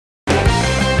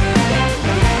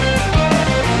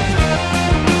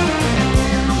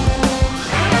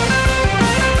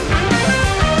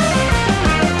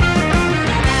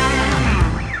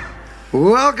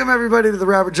Welcome, everybody, to the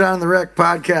Robert John the Wreck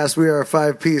podcast. We are a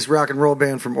 5-piece rock and roll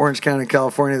band from Orange County,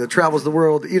 California that travels the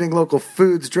world eating local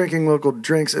foods, drinking local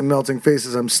drinks, and melting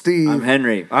faces. I'm Steve. I'm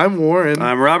Henry. I'm Warren.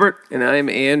 I'm Robert. And I'm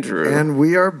Andrew. And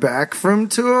we are back from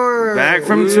tour. Back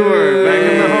from tour.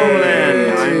 Back in the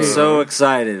homeland. I'm so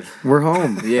excited. We're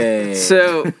home. Yay.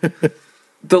 So,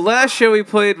 the last show we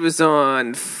played was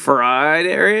on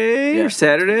Friday or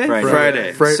Saturday?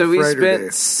 Friday. So we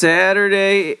spent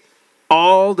Saturday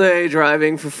all day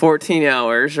driving for 14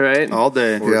 hours, right? All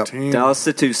day. 14. Dallas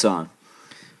to Tucson.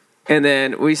 And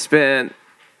then we spent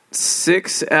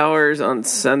 6 hours on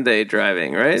Sunday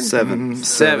driving, right? 7.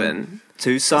 7.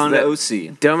 Tucson to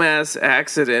OC. Dumbass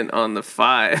accident on the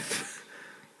 5.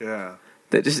 Yeah.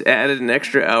 That just added an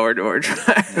extra hour to our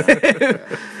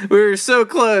drive. We were so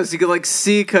close. You could like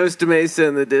see Costa Mesa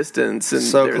in the distance, and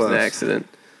So there was an close. accident.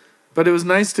 But it was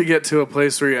nice to get to a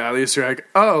place where at least you're like,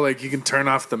 oh, like you can turn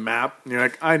off the map. And you're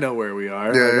like, I know where we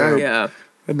are. Like, Yeah.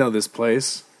 I know this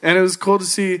place. And it was cool to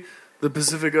see the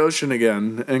Pacific Ocean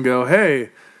again and go,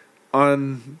 hey,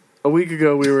 on a week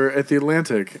ago we were at the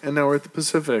Atlantic and now we're at the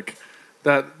Pacific.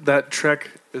 That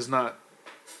trek is not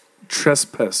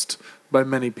trespassed by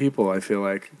many people, I feel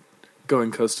like,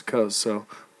 going coast to coast. So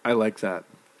I like that.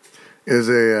 It is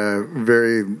a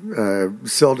very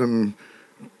seldom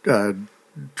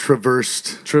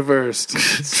traversed.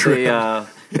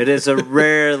 It is a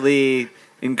rarely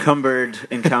encumbered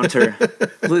encounter.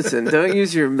 Listen, don't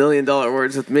use your $1 million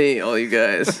words with me, all you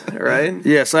guys. All right?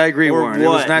 Yes, I agree, Or Warren. It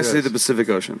was what? nice to see Yes. the Pacific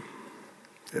Ocean.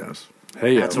 Yes.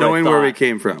 Hey, That's what I Knowing where we thought.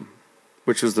 came from,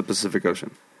 which was the Pacific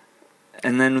Ocean.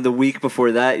 And then the week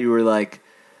before that, you were like,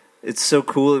 it's so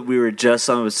cool that we were just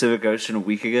on the Pacific Ocean a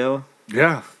week ago.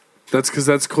 yeah. That's because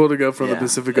that's cool to go from the Yeah,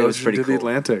 Pacific it was Ocean pretty to the cool.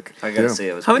 Atlantic. I gotta Yeah. say,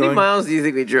 it was How many Going- miles do you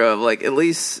think we drove? Like, at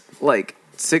least,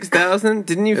 6,000?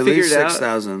 Didn't you At figure least it out?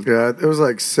 6,000. Yeah, it was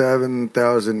like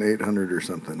 7,800 or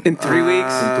something. In 3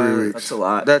 weeks? In 3 weeks. That's a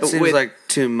lot. That seems Wait. like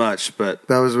too much, but...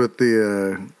 That was with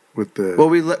the Well,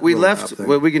 we little left... app thing.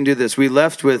 Well, we can do this. We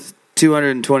left with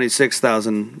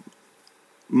 226,000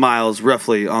 miles,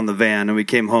 roughly, on the van, and we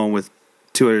came home with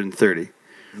 230.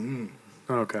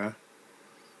 Okay.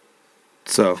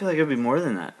 So I feel like it would be more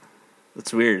than that.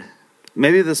 That's weird.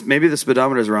 maybe the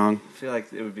speedometer's wrong, I feel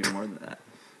like it would be more than that.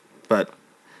 but...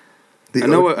 The I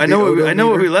know odometer.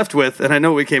 what we left with, and I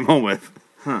know what we came home with.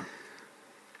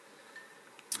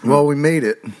 Well, we made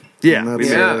it. Yeah, And we that's,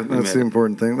 made it. We that's made the it.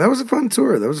 important thing. That was a fun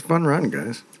tour. That was a fun run,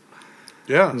 guys.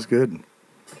 Yeah. It was good.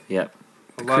 Yep.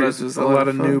 A lot cruise was of a lot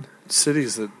of of new fun.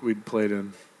 cities that we'd played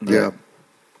in. Yeah. It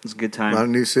was a good A lot of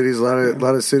time. new cities, a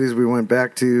lot of cities we went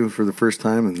back to for the first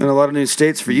time. And a lot of new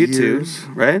states for you Years.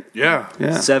 two, right? Yeah.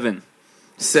 Yeah. 7.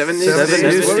 7 new Seven states?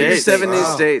 new What were your states. 7 new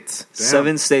Wow. states?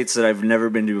 7 states that I've never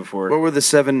been to before. What were the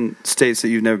 7 states that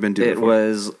you've never been to It before?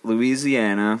 was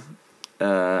Louisiana,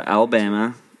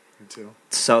 Alabama, Me too.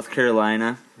 South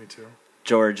Carolina, Me too.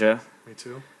 Georgia, Me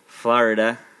too.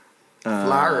 Florida.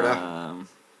 Florida.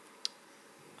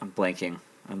 I'm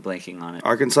blanking on it.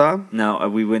 Arkansas? No,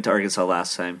 we went to Arkansas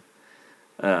last time.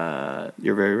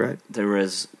 You're very right. There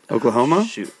was Oklahoma?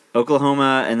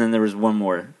 Oklahoma, and then there was one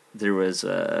more. There was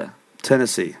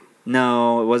Tennessee.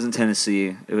 no, it wasn't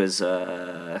Tennessee. It was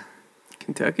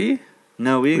Kentucky?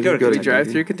 no, we didn't go to Did we Kentucky.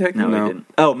 drive through Kentucky? No, No. we didn't.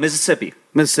 Oh, Mississippi.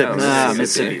 Mississippi. Oh,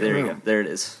 Mississippi. There you Yeah. go. There it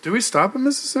is. Did we stop in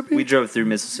Mississippi? We drove through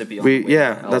Mississippi. On the way to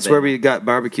That's Alabama. where we got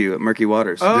barbecue at Murky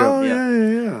Waters. Oh, Yeah.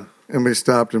 yeah. And we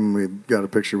stopped and we got a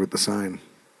picture with the sign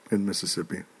in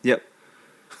Mississippi. Yep.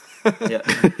 Yeah.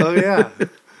 Oh, yeah.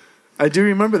 I do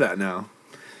remember that now.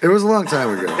 It was a long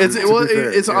time ago. It's to be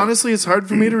fair, yeah. honestly, it's hard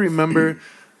for me to remember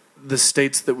the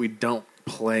states that we don't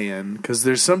play in because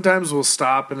there's sometimes we'll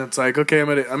stop and it's like, okay,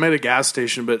 I'm at a gas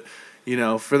station, but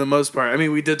for the most part, I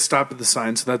mean, we did stop at the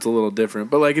sign, so that's a little different.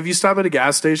 But like, if you stop at a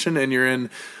gas station and you're in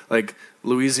like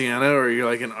Louisiana or you're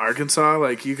like in Arkansas,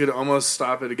 like you could almost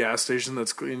stop at a gas station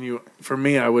that's and you. For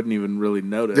me, I wouldn't even really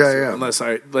notice. Yeah. Unless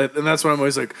and that's why I'm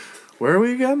always like, where are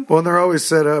we again? Well, and they're always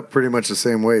set up pretty much the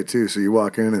same way too. So you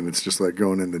walk in and it's just like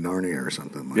going into Narnia or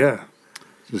something. Like, Yeah.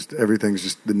 just everything's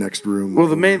just the next room. Well,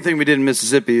 the main thing we did in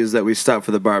Mississippi is that we stopped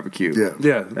for the barbecue. Yeah.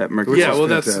 Yeah. At Murky Which Yeah, is well,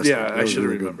 that's fantastic. I That was should have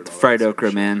really good. remembered all Fried that okra,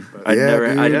 shit, man. but- I'd Yeah,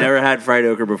 dude. never had fried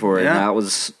okra before, and Yeah. that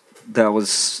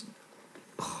was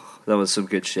some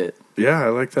good shit. Yeah, I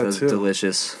like That that was too.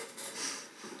 delicious.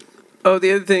 Oh,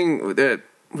 the other thing that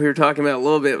we were talking about a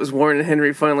little bit was Warren and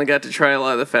Henry finally got to try a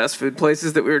lot of the fast food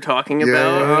places that we were talking Yeah,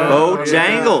 about.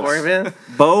 yeah. Bojangles.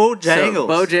 Bojangles.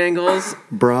 Bojangles.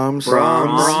 Brahms.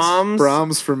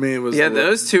 Brahms for me was Yeah,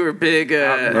 those two are big.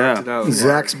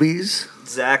 Zaxby's.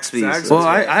 Zaxby's. Well,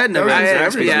 I had never I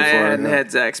had Zaxby's before. hadn't had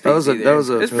Zaxby's. That was a either. that was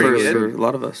a It's pretty first good. for a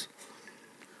lot of us.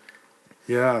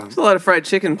 Yeah. There's a lot of fried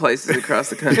chicken places across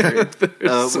the country.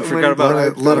 We forgot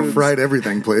about A lot of fried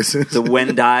everything places. the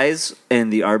Wendy's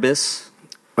and the Arbus.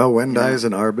 Oh, Wendy's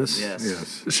and Arbus.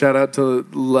 Yes. Shout out to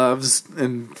Love's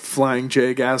and Flying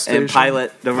J gas station. And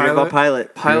Pilot. Don't forget about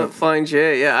Pilot. Pilot Flying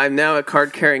J. Yeah, I'm now a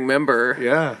card-carrying member.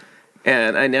 Yeah.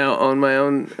 And I now own my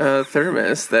own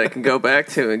thermos that I can go back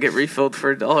to and get refilled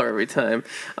for $1 every time.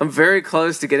 I'm very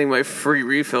close to getting my free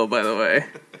refill, by the way.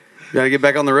 Gotta get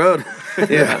back on the road.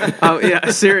 Yeah. Oh, yeah,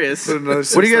 serious. What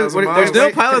do you guys- There's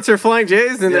no Pilots or Flying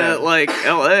J's in like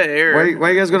L.A. Or Why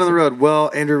are you guys going on the road?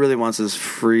 Well, Andrew really wants his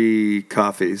free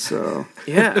coffee, so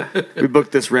yeah. we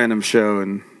booked this random show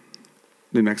in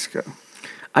New Mexico.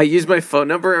 I use my phone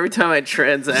number every time I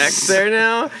transact there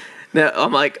now. Now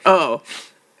I'm like, oh,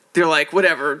 they're like,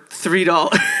 whatever,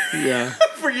 $3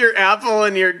 for your Apple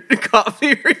and your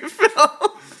coffee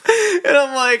refill. And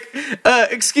I'm like,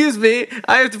 excuse me,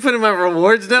 I have to put in my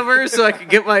rewards number so I can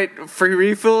get my free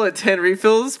refill at 10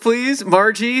 refills, please.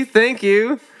 Margie, thank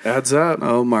you. Adds up.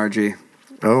 Oh, Margie.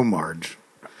 Oh, Marge.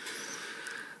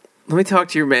 Let me talk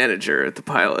to your manager at the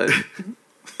Pilot.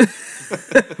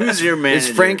 Who's your manager?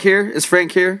 Is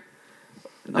Frank here?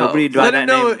 Nobody by Let that him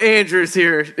know name. Andrew's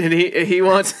here and he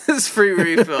wants his free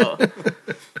refill.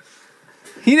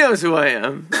 He knows who I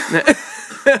am.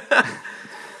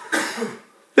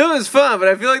 It was fun, but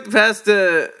I feel like the past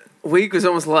week was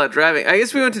almost a lot of driving. I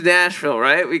guess we went to Nashville,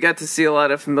 right? We got to see a lot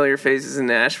of familiar faces in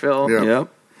Nashville. Yeah. Yep.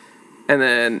 And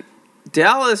then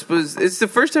Dallas it's the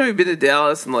first time we've been to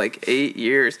Dallas in like 8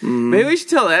 years. Maybe we should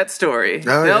tell that story.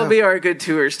 That'll be our good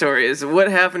tour story, is what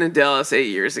happened in Dallas 8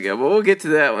 years ago. But we'll get to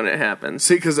that when it happens.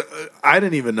 See, because I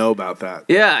didn't even know about that.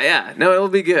 Yeah. No, it'll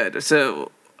be good.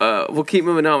 So we'll keep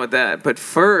moving on with that. But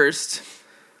first,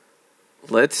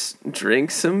 let's drink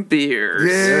some beers.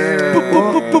 I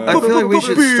feel like we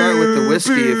should start with the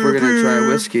whiskey if we're going to try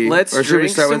whiskey. Let's or should we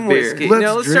drink start some with beer? whiskey. Let's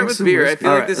No, let's drink start with some beer. I whiskey. feel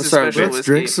All like right, this is let's start with special Let's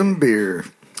whiskey. drink some beer.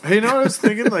 Hey, you know what I was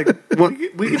thinking? Like,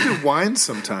 we could do wine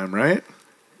sometime, right?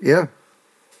 Yeah.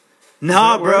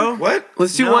 Nah, bro. What?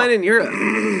 Let's do No. wine in Europe.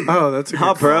 Oh, that's a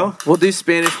Nah, good bro. We'll do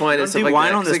Spanish wine and Don't stuff do like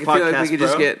wine that. on 'cause this I feel like we podcast, could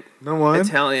just bro. get No wine?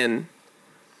 Italian.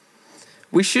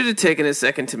 We should have taken a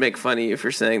second to make fun of you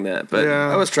for saying that, but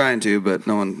I was trying to, but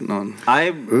no one. I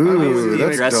Ooh, went the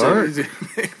that's dark. aggressive.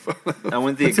 I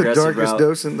went the That's the aggressive darkest route.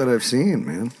 docent that I've seen,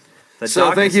 man. The So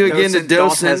thank darkest you again to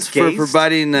Dolph has Docent for gaze.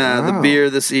 providing the Wow.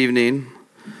 beer this evening.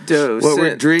 Docent. What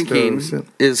we're drinking Docent.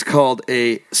 is called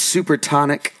a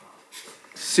Supertonic.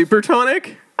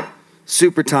 Supertonic?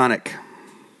 Supertonic.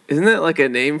 Isn't that like a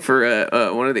name for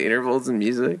one of the intervals in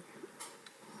music?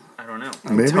 I don't know.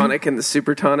 Maybe. Tonic and the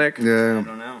Supertonic? I Yeah.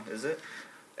 don't know. Is it?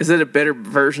 Is it a better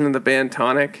version of the band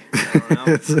Tonic? I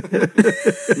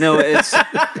don't know. No,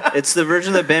 it's the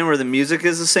version of the band where the music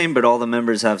is the same, but all the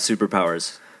members have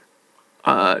superpowers.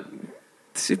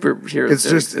 Superheroes.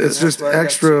 It's just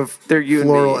extra They're you and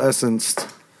floral me. essenced.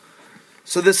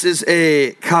 So this is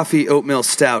a coffee oatmeal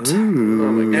stout. Oh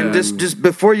my And God. just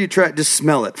before you try it, just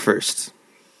smell it first.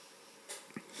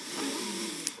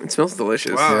 It smells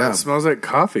delicious. Wow, Yeah. it smells like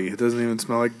coffee. It doesn't even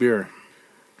smell like beer.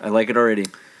 I like it already.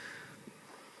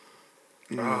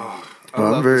 Oh,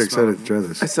 I'm very excited to try I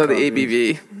this. saw the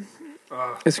ABV.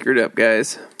 I screwed up,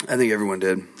 guys. I think everyone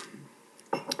did.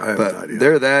 I have But no idea.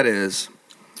 there that is.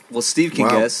 Well, Steve can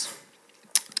Wow. guess.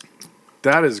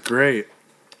 That is great.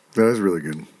 That is really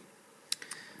good.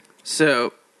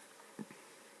 So,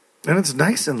 And it's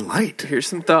nice and light. here's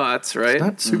some thoughts, right? It's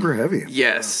not super heavy.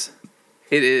 Yes.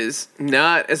 It is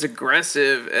not as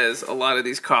aggressive as a lot of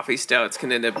these coffee stouts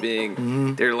can end up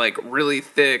being. They're like really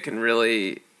thick and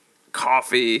really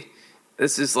coffee.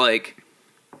 This is like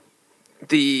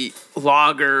the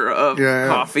lager of Yeah.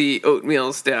 coffee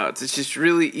oatmeal stouts. It's just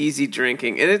really easy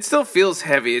drinking. And it still feels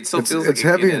heavy. It still feels It's like a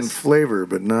heavy in Guinness. flavor,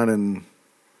 but not in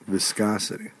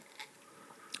viscosity.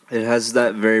 It has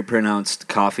that very pronounced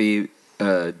coffee,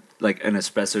 like an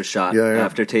espresso shot Yeah, yeah.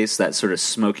 aftertaste, that sort of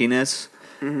smokiness.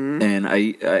 And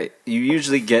I you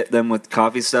usually get them with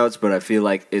coffee stouts, but I feel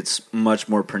like it's much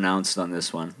more pronounced on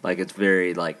this one. Like it's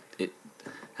very like it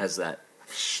has that.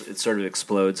 It sort of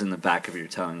explodes in the back of your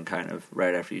tongue, kind of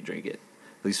right after you drink it.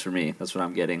 At least for me, that's what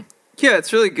I'm getting. Yeah,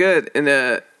 it's really good. And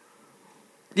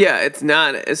yeah, it's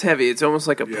not as heavy. It's almost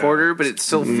like a porter, but it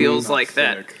still feels like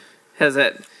that. Has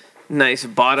that nice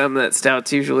bottom that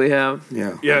stouts usually have.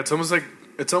 Yeah. Yeah, it's almost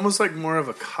like more of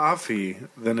a coffee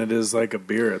than it is like a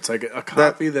beer. It's like a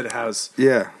coffee that has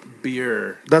Yeah.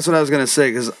 beer. That's what I was going to say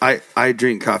because I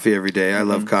drink coffee every day. I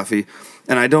love coffee.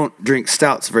 And I don't drink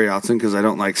stouts very often because I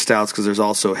don't like stouts because they're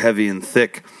all so heavy and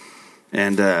thick.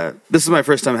 And this is my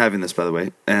first time having this, by the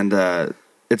way. And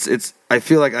it's I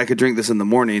feel like I could drink this in the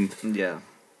morning Yeah,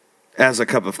 as a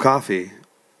cup of coffee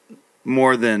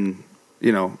more than,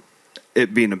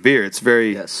 it being a beer. It's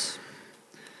very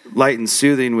light and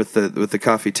soothing with the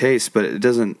coffee taste, but it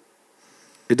doesn't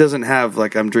have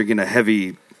like I'm drinking a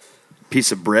heavy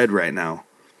piece of bread right now.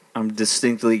 I'm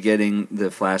distinctly getting the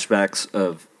flashbacks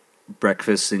of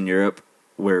breakfasts in Europe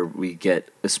where we get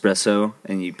espresso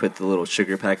and you put the little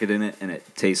sugar packet in it and it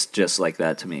tastes just like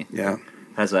that to me. Yeah.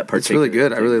 Has that particular. It's really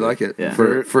good. I really like it. Yeah.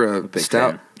 For a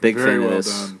stout. Big Very fan well of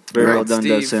this. done. Very Right, well done,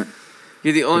 Steve. Docent.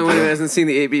 You're the only one who hasn't seen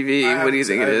the ABV. What do you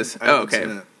think it is? Oh, okay.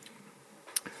 I'm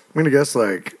going to guess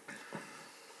like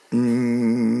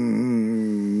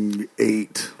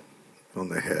 8 on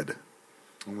the head.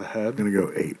 On the head? I'm going to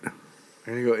go 8. I'm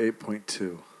going to go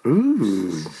 8.2.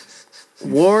 Ooh.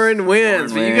 Warren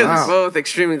wins, but you guys Wow. are both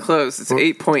extremely close. It's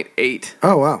 8.8.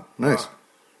 Oh, wow. Nice.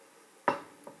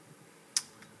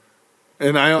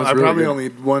 And I That's really probably good. only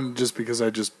won just because I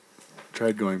just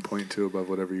tried going 0.2 above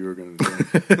whatever you were going to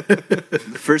do. The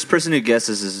first person who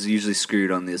guesses is usually screwed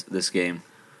on this game.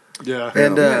 Yeah.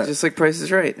 And Yeah, just like Price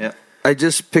is Right. Yeah. I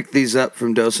just picked these up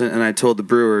from Docent, and I told the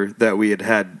brewer that we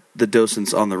had the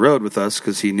Docents on the road with us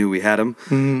because he knew we had them.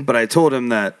 Mm-hmm. But I told him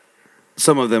that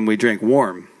some of them we drank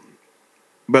warm,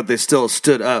 but they still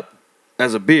stood up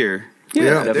as a beer.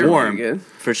 Yeah, they're warm. pretty good.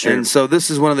 For sure. And so this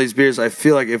is one of these beers. I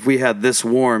feel like if we had this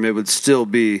warm, it would still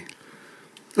be.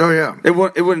 Oh, yeah. It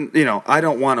wouldn't. I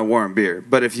don't want a warm beer,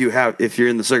 but if you're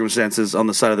in the circumstances on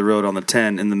the side of the road on the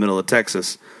 10 in the middle of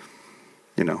Texas,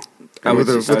 I would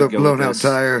With I a would go blown with out this.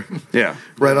 tire yeah.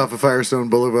 right off of Firestone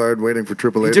Boulevard waiting for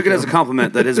AAA. He took it as a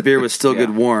compliment that his beer was still Yeah.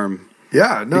 good warm.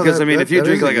 Yeah, no. Because if you that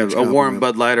drink is like huge a warm compliment.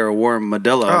 Bud Light or a warm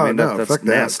Modelo, Oh, no, that's fuck that,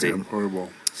 nasty. man. Horrible.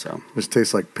 So Just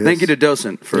tastes like piss. thank you to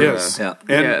Docent for Yes. Yeah.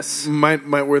 And Yes. might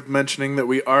worth mentioning that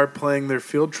we are playing their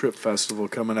field trip festival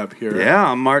coming up here.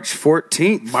 on March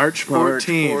 14th. March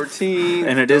 14th. 14.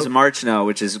 And it is March now,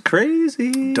 which is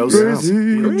crazy. Docent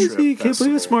Field Trip Crazy. Can't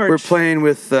believe it's Festival. March. We're playing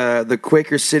with the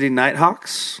Quaker City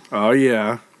Nighthawks, Oh,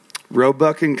 yeah.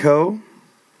 Roebuck and Co.,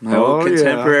 My old Oh, yeah.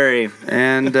 contemporary.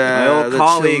 and My old the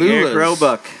colleague, Eric Cholulas.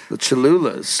 Roebuck. The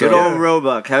Cholulas. Good So old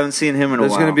Roebuck. Haven't seen him in a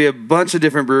there's while. going to be a bunch of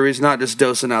different breweries, not just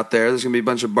Docent out there. There's going to be a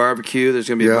bunch of barbecue. There's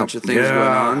going to be a Yeah. bunch of things Yeah. going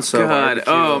on. So God,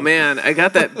 oh man, I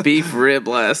got that beef rib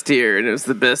last year, and it was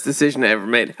the best decision I ever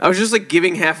made. I was just like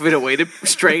giving half of it away to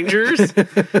strangers.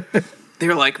 They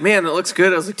were like, "Man, that looks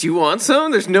good." I was like, "Do you want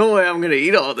some?" There's no way I'm going to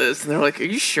eat all this. And they're like, "Are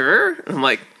you sure?" And I'm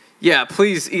like, "Yeah,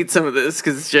 please eat some of this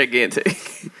because it's gigantic."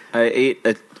 I ate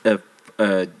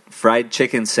a fried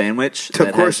chicken sandwich.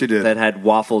 Of course you did. That had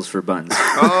waffles for buns.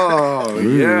 Oh,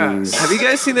 yes. Have you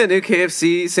guys seen that new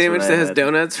KFC sandwich what I that has had.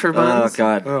 donuts for Oh, buns?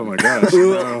 God. Oh, my gosh.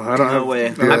 No, I don't No have way.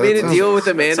 Yeah, I made that a sounds- deal with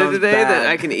Amanda sounds today bad. that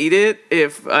I can eat it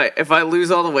if I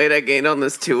lose all the weight I gained on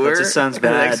this tour. That just sounds in the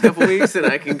next bad. couple weeks, and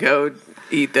I can go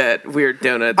eat that weird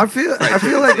donut. I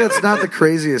feel like that's not the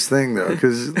craziest thing though,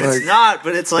 because like It's not,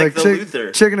 but it's like the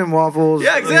Luther. chicken and waffles.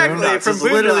 Yeah, exactly. Boondocks. From It's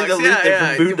literally Boondocks. the Luther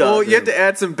yeah, from yeah. Boondocks. Well, you have to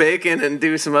add some bacon and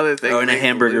do some other things. Oh, and a Make the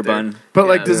hamburger Luther. bun. But,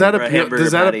 like, Yeah, does that or a appeal? hamburger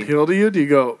Does that patty. appeal to you? Do you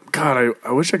go, God,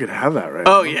 I wish I could have that right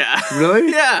Oh now? yeah.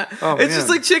 Really? Yeah. Oh, It's man. just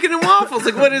like chicken and waffles.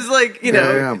 Like what is like you know?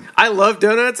 Yeah, yeah. I love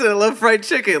donuts and I love fried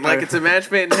chicken. Like it's a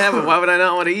match made in heaven. Why would I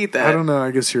not want to eat that? I don't know.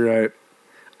 I guess you're right.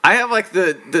 I have like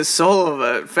the soul of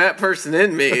a fat person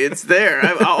in me. It's there.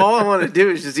 All I want to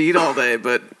do is just eat all day.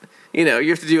 But you know,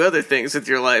 you have to do other things with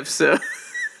your life. So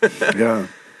Yeah.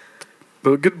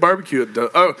 But good barbecue.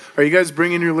 Are you guys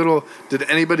bringing your little? Did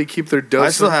anybody keep their Docent? I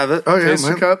still have it. Oh yeah,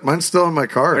 Taster cup? mine's still in my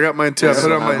car. I got mine too. I put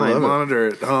it on I my love it. monitor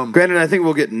at home. Granted, I think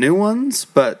we'll get new ones,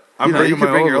 but I'm you bringing can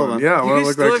my bring old your old one. one. Yeah, I you want to guys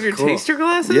look still like have your cool. taster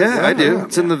glasses? Yeah, I do. Yeah.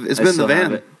 It's it's I been in the still have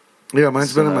van. it. Yeah,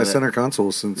 mine's been in my have it. center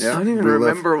console since. Yeah. I don't even we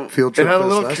left remember- Field It trip had a fest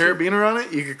little last year. carabiner on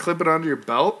it. You could clip it onto your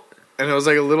belt, and it was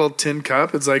like a little tin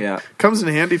cup. It's like Yeah. comes in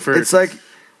handy for. It's like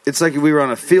we were on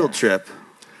a field trip,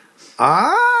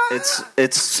 Ah,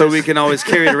 It's so we can always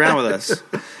carry it around with us.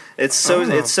 It's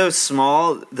so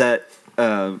small that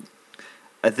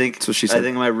I think That's what she said. I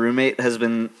think my roommate has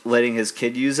been letting his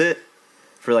kid use it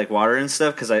for like water and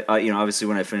stuff because I obviously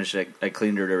when I finished it I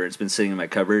cleaned it over. It's been sitting in my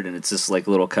cupboard and it's this like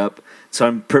little cup.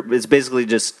 So it's basically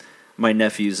just my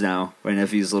nephew's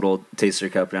little taster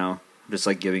cup now. I'm just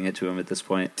like giving it to him at this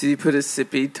point. Did you put a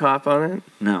sippy top on it?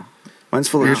 No. Mine's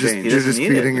full You're of just- change. He You're doesn't need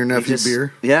feeding it. your He nephew just-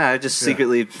 beer? Yeah, I just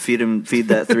secretly feed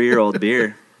that 3-year-old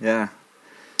beer. Yeah.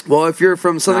 Well, if you're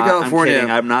from Southern I'm California, kidding.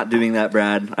 I'm not doing that,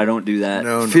 Brad. I don't do that.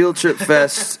 no. Field Trip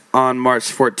Fest on March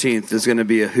 14th is going to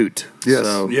be a hoot. Yes.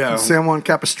 So, yeah. San Juan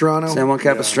Capistrano. San Juan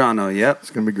Capistrano, yep.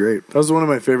 It's gonna be great. That was one of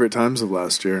my favorite times of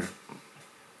last year.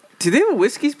 Did they have a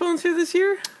whiskey sponsor this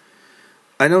year?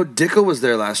 I know Dickel was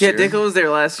there last Yeah, year. Dickel was there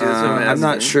last year. That's what I'm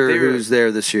not asking. sure They were- who's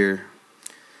there this year.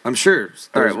 I'm sure.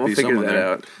 All right, we'll figure that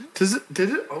out.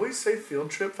 Did it always say Field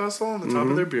Trip Festival on the top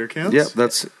of their beer cans? Yep,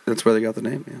 that's where they got the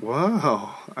name. Yeah.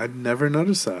 Wow, I'd never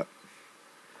noticed that.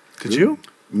 Did you?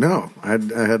 No, I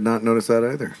had not noticed that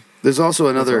either. There's also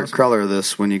another crawler of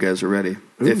this when you guys are ready.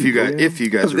 If you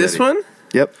guys are This ready. one?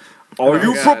 Yep. Are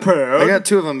you prepared? I got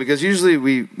 2 of them because usually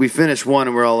we finish one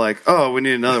and we're all like, oh, we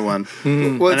need another one.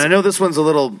 Well, And I know this one's a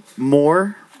little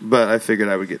more, but I figured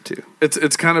I would get 2.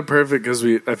 It's kind of perfect because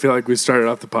I feel like we started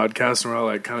off the podcast and we're all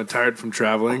like kind of tired from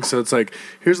traveling. So it's like,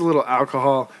 here's a little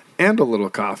alcohol and a little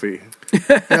coffee.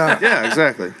 Yeah,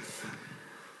 exactly.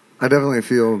 I definitely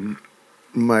feel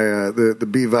my the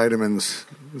B vitamins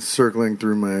circling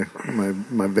through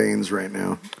my veins right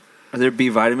now. Are there B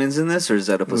vitamins in this, or is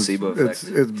that a placebo effect?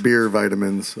 It's beer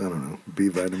vitamins. I don't know, B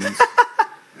vitamins.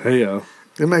 Hey, yo.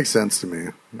 It makes sense to me.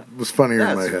 It was funnier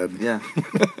in my head. Yeah.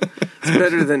 It's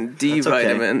better than D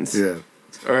vitamins. Yeah.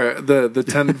 Or the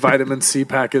 10 vitamin C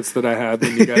packets that I had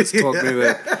when you guys told me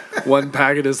that one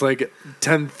packet is like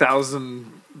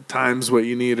 10,000 times what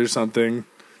you need or something.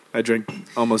 I drank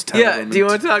almost 10 of Yeah, them. do you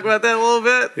want to talk about that a little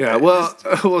bit? Yeah,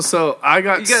 well, so You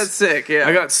got sick, yeah.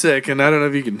 I got sick, and I don't know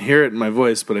if you can hear it in my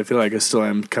voice, but I feel like I still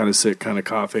am kind of sick, kind of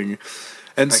coughing.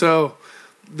 And so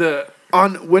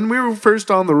when we were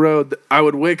first on the road, I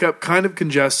would wake up kind of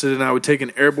congested, and I would take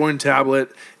an airborne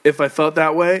tablet if I felt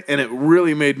that way, and it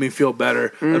really made me feel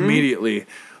better immediately.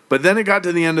 But then it got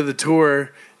to the end of the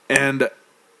tour, and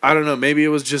I don't know, maybe it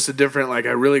was just a different, like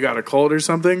I really got a cold or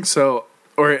something,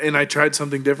 and I tried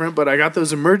something different, but I got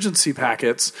those emergency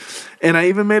packets, and I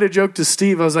even made a joke to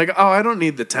Steve. I was like, oh, I don't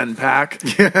need the 10-pack.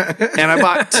 And I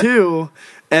bought 2,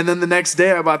 and then the next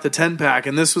day I bought the 10-pack,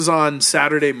 and this was on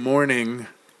Saturday morning.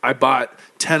 I bought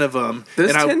 10 of them.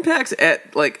 Those 10-packs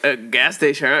at like a gas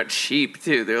station are not cheap,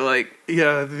 too. They're like...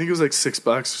 Yeah, I think it was like $6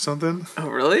 or something. Oh,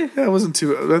 really? Yeah, it wasn't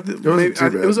too bad.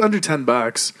 It was under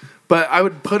 $10. But I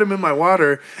would put them in my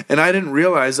water, and I didn't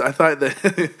realize. I thought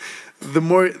that... The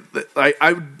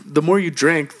more you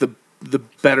drank, the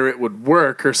better it would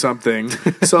work or something.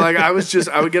 So like I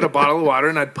would get a bottle of water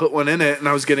and I'd put one in it, and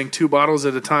I was getting 2 bottles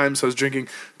at a time. So I was drinking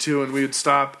 2, and we would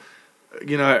stop,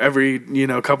 every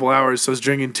couple hours. So I was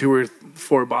drinking 2 or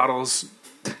 4 bottles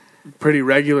pretty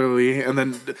regularly, and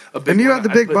then a big. And you one, had the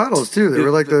big bottles too. They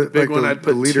were like the big like one. the, I'd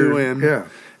put the liter 2 in. Yeah.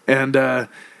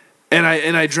 And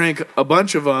I drank a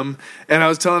bunch of them, and I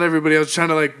was telling everybody, I was trying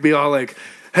to like be all like,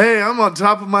 hey, I'm on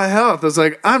top of my health. I was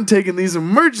like, I'm taking these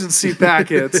emergency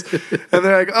packets. And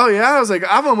they're like, oh, yeah? I was like,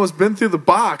 I've almost been through the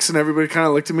box. And everybody kind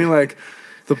of looked at me like,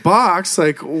 the box?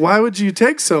 Like, why would you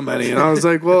take so many? And I was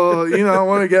like, well, I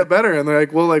want to get better. And they're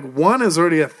like, well, like 1 is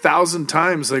already 1,000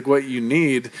 times like what you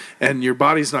need, and your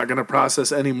body's not going to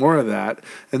process any more of that.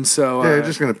 And so... you're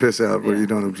just going to piss out what you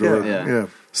don't absorb. Yeah.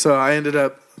 So I ended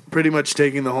up pretty much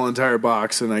taking the whole entire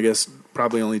box, and I guess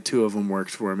probably only 2 of them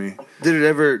worked for me. Did it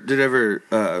ever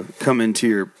come into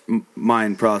your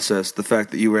mind process the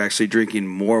fact that you were actually drinking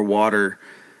more water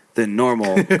than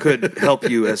normal could help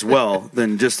you as well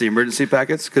than just the emergency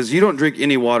packets? Because you don't drink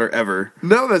any water ever.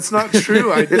 No, that's not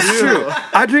true. I do. It's true.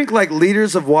 I drink like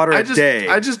liters of water a day.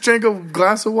 I just drank a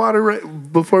glass of water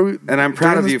right before we. And I'm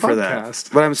proud of you for podcast.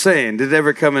 that. But I'm saying, did it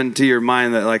ever come into your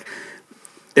mind that like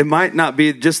it might not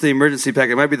be just the emergency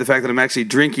packet? It might be the fact that I'm actually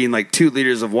drinking like 2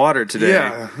 liters of water today.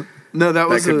 Yeah. No, that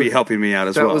could be helping me out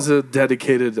as well. That was a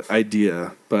dedicated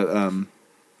idea, but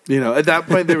at that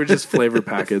point they were just flavor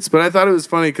packets. But I thought it was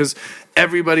funny because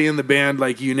everybody in the band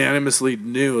like unanimously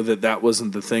knew that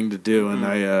wasn't the thing to do, and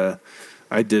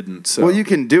I didn't. So well, you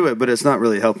can do it, but it's not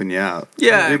really helping you out.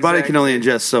 Yeah, your body can only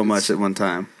ingest so much at one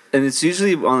time. And it's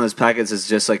usually on those packets. It's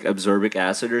just like absorbic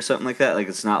acid or something like that. Like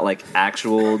it's not like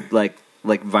actual like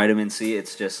vitamin C.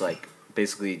 It's just like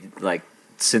basically like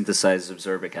synthesized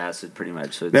absorbic acid, pretty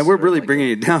much. So man, we're really bringing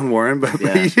you down, Warren, but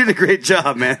you did a great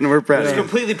job, man. We're proud. It's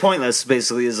completely pointless,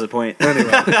 basically, is the point.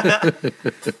 Anyway.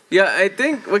 Yeah, I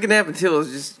think what can happen too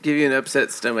is just give you an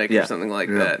upset stomach or something like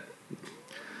that.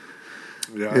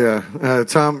 Yeah.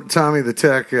 Tommy the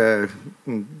tech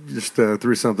just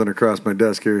threw something across my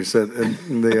desk here. He said,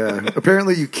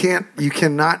 apparently you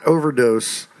cannot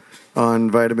overdose on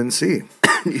vitamin C,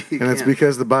 and it's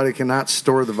because the body cannot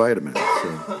store the vitamin.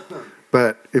 So.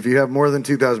 But if you have more than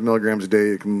 2,000 milligrams a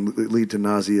day, it can lead to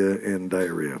nausea and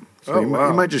diarrhea. So you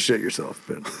might just shit yourself.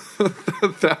 But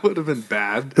that would have been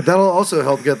bad. But that'll also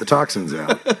help get the toxins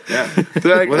out. Yeah.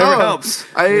 Like, whatever helps.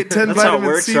 I ate 10 That's how it vitamin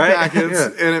works, C right? packets,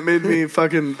 and it made me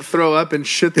fucking throw up and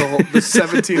shit the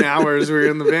 17 hours we were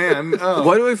in the van. Oh.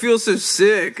 Why do I feel so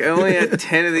sick? I only had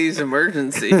 10 of these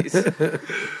emergencies.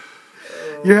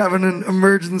 You're having an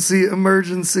emergency.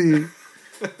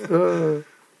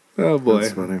 Oh boy.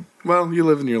 That's funny. Well, you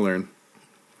live and you learn.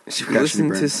 Should we listen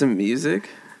to some music?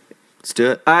 Let's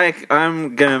do it.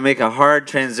 I'm going to make a hard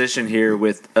transition here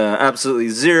with absolutely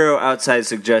zero outside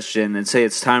suggestion and say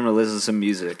it's time to listen to some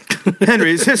music.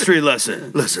 Henry's history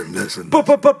lesson. Listen.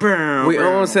 We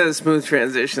almost had a smooth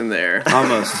transition there.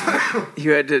 Almost.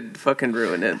 You had to fucking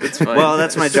ruin it. That's fine. Well,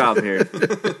 that's my job here.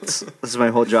 This is my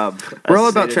whole job. We're all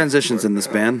about transitions in this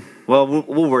band. Well,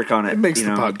 we'll work on it. It makes the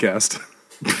podcast.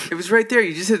 It was right there.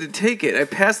 You just had to take it. I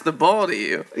passed the ball to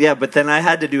you. Yeah, but then I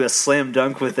had to do a slam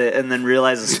dunk with it and then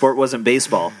realize the sport wasn't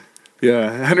baseball.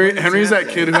 Yeah, Henry's that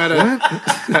kid who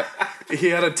had he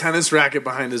had a tennis racket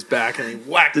behind his back and he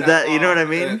whacked Did that, you know what I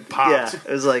mean? And it popped. Yeah,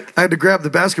 it was like, I had to grab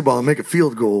the basketball and make a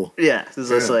field goal. yeah, it was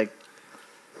just like,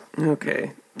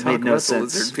 Okay. Talk made no about the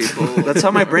sense. lizard people. That's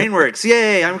how my brain works.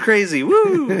 Yay, I'm crazy.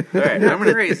 Woo! All right, I'm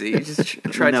crazy. You just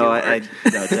tried no, to.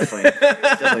 no,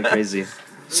 definitely crazy.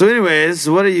 So, anyways,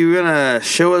 what are you gonna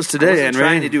show us I today, wasn't Henry?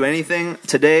 trying to do anything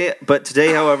today,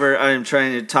 however, I am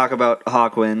trying to talk about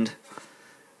Hawkwind.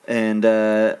 And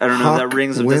I don't know if that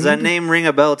rings. Does that name ring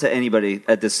a bell to anybody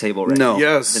at this table right No. now?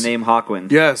 Yes. The name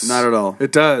Hawkwind. Yes. Not at all.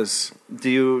 It does. Do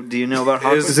you know about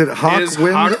Hawkwind? Is it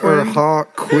Hawkwind or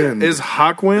Hawkwind? Is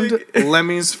Hawkwind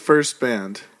Lemmy's first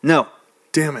band? No,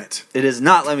 Damn it. it is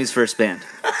not Lemmy's first band.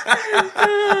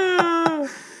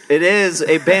 It is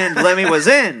a band Lemmy was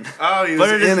in, Oh, he was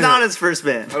but it is in not it. his first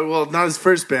band. Oh, well, not his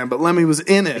first band, but Lemmy was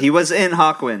in it. He was in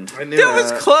Hawkwind. I knew That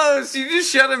was close. You just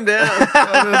shut him down.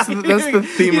 that's the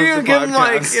theme you of the give him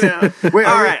podcast. Wait,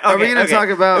 All right, are we gonna talk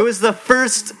about? It was the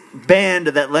first band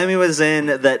that Lemmy was in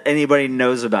that anybody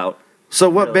knows about. So,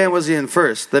 what band was he in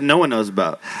first that no one knows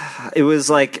about? It was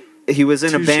like he was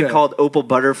in a band Touche. called Opal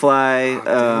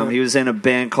Butterfly. He was in a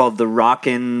band called the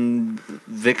Rockin'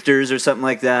 Victors or something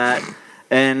like that.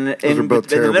 And are in both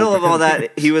the terrible middle of all bands.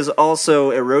 that, he was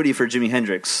also a roadie for Jimi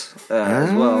Hendrix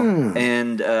as well,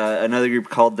 and another group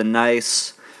called The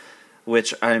Nice,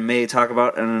 which I may talk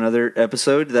about in another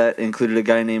episode. That included a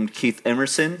guy named Keith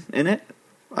Emerson in it.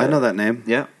 I know that name.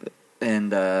 Yeah,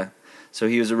 and so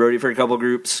he was a roadie for a couple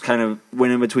groups. Kind of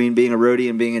went in between being a roadie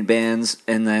and being in bands,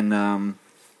 and then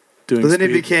Doing But then he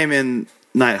speed. became in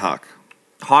Nighthawk.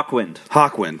 Hawkwind.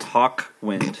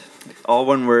 Hawkwind. All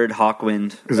one word,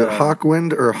 Hawkwind. Is it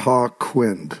Hawkwind or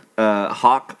Hawkwind?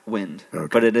 Hawkwind, Okay.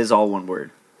 but it is all one word.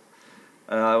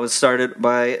 It was started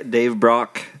by Dave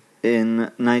Brock in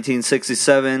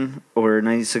 1967 or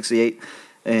 1968,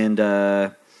 and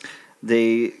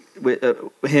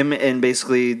him and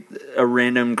basically a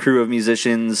random crew of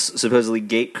musicians supposedly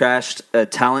gate crashed a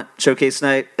talent showcase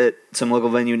night at some local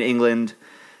venue in England.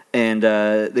 And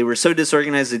they were so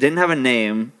disorganized, they didn't have a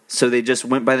name, so they just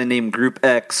went by the name Group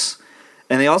X.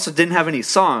 And they also didn't have any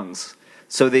songs,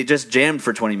 so they just jammed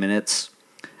for 20 minutes.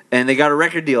 And they got a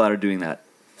record deal out of doing that.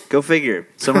 Go figure.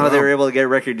 Somehow they were able to get a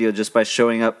record deal just by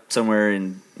showing up somewhere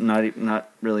and not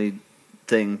really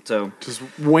thing. So Just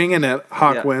winging it,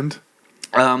 Hawkwind.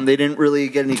 they didn't really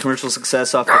get any commercial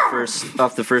success off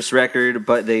the first record,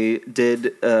 but they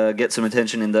did get some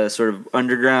attention in the sort of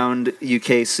underground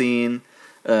UK scene.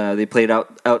 They played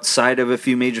outside of a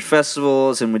few major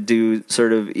festivals and would do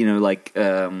sort of,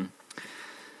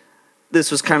 this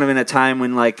was kind of in a time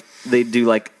when like they do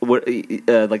like what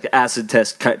like the acid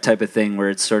test type of thing where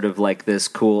it's sort of like this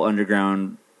cool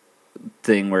underground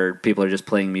thing where people are just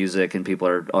playing music and people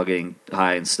are all getting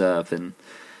high and stuff, and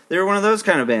they were one of those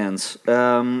kind of bands.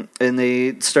 And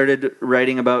they started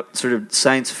writing about sort of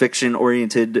science fiction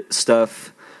oriented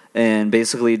stuff and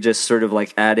basically just sort of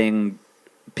like adding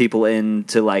people in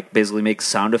to like basically make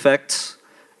sound effects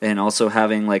and also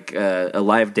having like a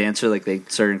live dancer. Like they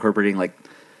started incorporating like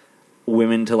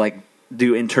women to like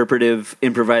do interpretive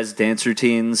improvised dance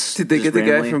routines. Did they just get the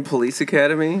randomly. guy from Police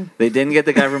Academy? They didn't get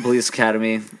the guy from Police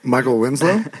Academy. Michael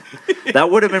Winslow? That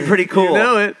would have been pretty cool. You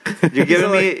know it. You're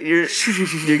giving me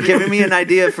you're giving me an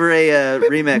idea for a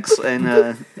remix, and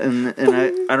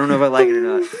I don't know if I like it or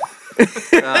not.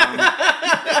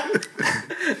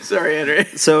 Sorry, Henry.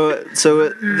 So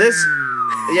this,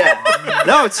 yeah,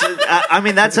 no, it's. I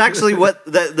mean, that's actually what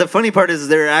the funny part is.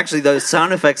 There are actually those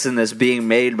sound effects in this being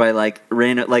made by like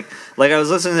random, like I was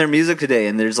listening to their music today,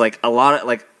 and there's like a lot of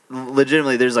like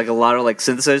legitimately there's like a lot of like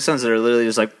synthesizer sounds that are literally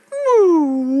just like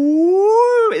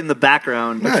in the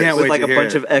background Can't with wait like to a hear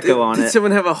bunch it. of echo on Did it.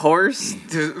 someone have a horse?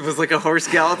 Was like a horse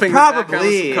galloping? in the background with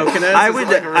Probably. some coconuts? I Is would.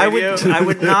 it like a radio? I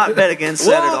would not bet against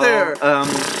that Whoa at there. all.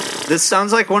 This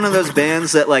sounds like one of those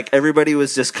bands that like everybody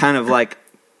was just kind of like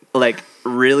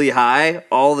really high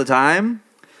all the time.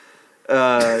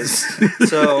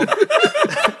 So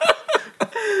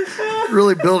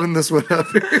Really building this one up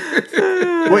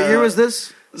here. What year was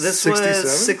this? This 67?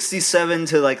 was 67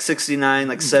 to like 69,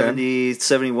 like 70,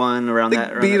 71, around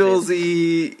that. Around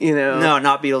Beatlesy, you know. No,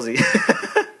 not Beatlesy.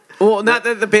 Well, not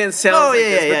that the band sounds like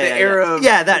this, but the era of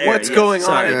that what's era, going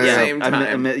Sorry, on at the same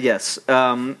time. Yes.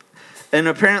 And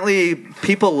apparently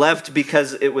people left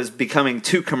because it was becoming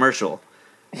too commercial,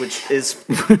 which is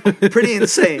pretty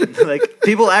insane. Like,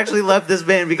 people actually left this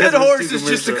band because that it was horse too is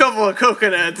just a commercial. couple of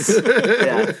coconuts.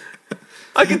 Yeah.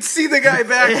 I can see the guy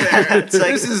back there. It's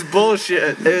like- This is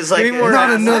bullshit. It was like, Give me more Not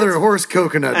assets. another horse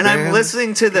coconut. and man. I'm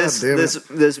listening to this God damn it.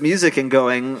 this music and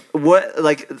going, what?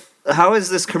 Like, how is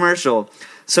this commercial?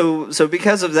 So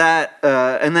because of that,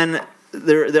 and then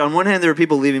there on one hand there were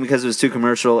people leaving because it was too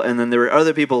commercial, and then there were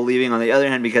other people leaving on the other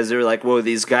hand because they were like, whoa,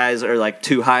 these guys are like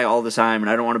too high all the time, and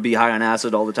I don't want to be high on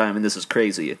acid all the time, and this is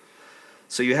crazy.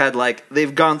 So you had like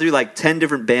they've gone through like 10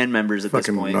 different band members at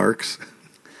Fucking this point, narcs.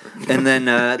 and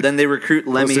then they recruit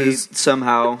Lemmy Pussies.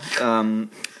 somehow.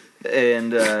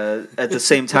 And at the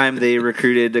same time, they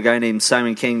recruited a guy named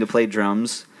Simon King to play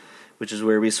drums, which is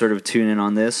where we sort of tune in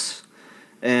on this.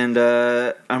 And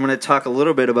I'm going to talk a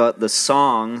little bit about the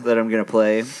song that I'm going to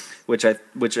play, which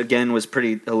again was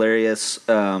pretty hilarious.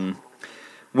 One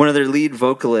of their lead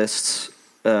vocalists,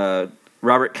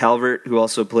 Robert Calvert, who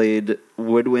also played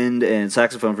woodwind and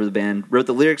saxophone for the band, wrote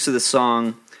the lyrics to this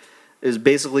song. It was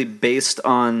basically based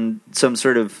on some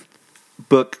sort of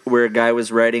book where a guy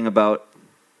was writing about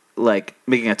like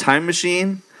making a time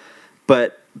machine,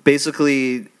 but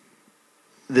basically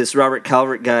this Robert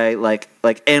Calvert guy like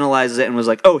analyzes it and was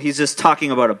like, oh, he's just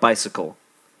talking about a bicycle.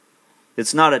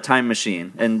 It's not a time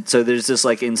machine. And so there's this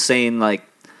like insane like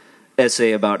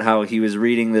essay about how he was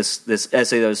reading this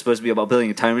essay that was supposed to be about building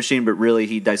a time machine, but really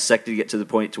he dissected it to the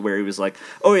point to where he was like,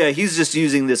 oh yeah, he's just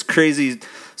using this crazy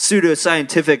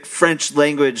pseudo-scientific French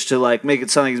language to like make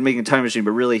it sound like he's making a time machine,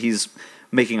 but really he's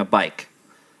making a bike.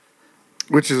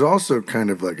 Which is also kind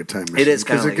of like a time machine. It is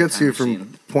kind of because like it a gets time you from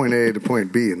machine. point A to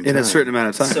point B in in a time. certain amount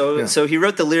of time. So he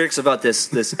wrote the lyrics about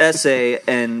this essay,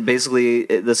 and basically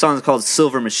the song is called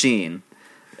Silver Machine.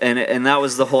 And that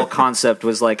was the whole concept,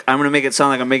 was like, I'm going to make it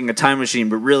sound like I'm making a time machine,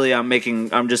 but really I'm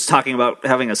just talking about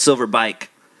having a silver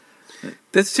bike.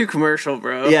 That's too commercial,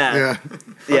 bro. Yeah.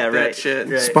 Yeah, that right. shit.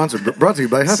 Right. Sponsored, brought to you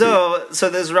by Huffy. So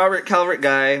this Robert Calvert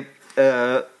guy,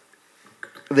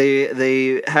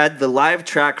 they had the live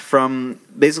track from,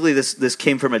 basically this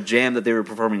came from a jam that they were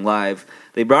performing live.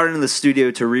 They brought it into the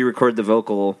studio to re-record the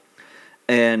vocal,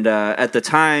 and at the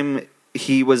time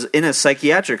he was in a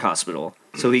psychiatric hospital,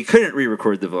 so he couldn't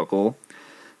re-record the vocal.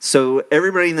 So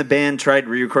everybody in the band tried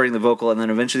re-recording the vocal, and then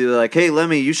eventually they're like, hey,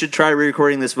 Lemmy, you should try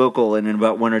re-recording this vocal. And in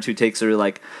about 1 or 2 takes, they're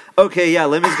like, okay, yeah,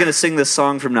 Lemmy's going to sing this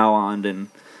song from now on. And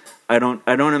I don't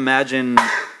imagine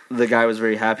the guy was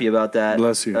very happy about that.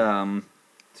 Bless you. And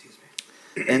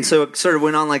so it sort of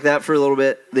went on like that for a little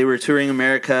bit. They were touring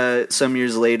America some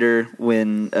years later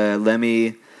when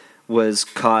Lemmy was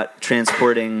caught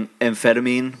transporting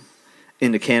amphetamine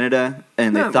into Canada,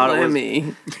 and they Not thought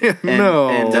Lemmy. it was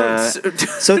No. so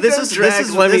this Don't is drag this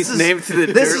is Lemmy's this is, name to the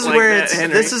this dirt is like where that, it's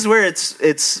Henry. this is where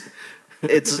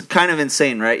it's kind of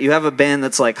insane, right? You have a band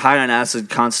that's like high on acid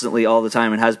constantly all the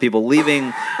time and has people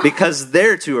leaving because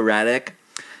they're too erratic.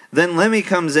 Then Lemmy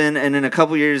comes in and in a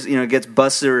couple years, gets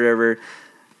busted or whatever.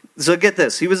 So get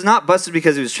this, he was not busted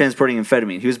because he was transporting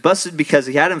amphetamine. He was busted because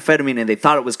he had amphetamine and they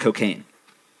thought it was cocaine.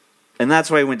 And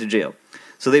that's why he went to jail.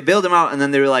 So they bailed him out, and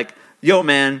then they were like, yo,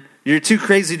 man, you're too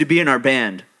crazy to be in our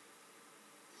band.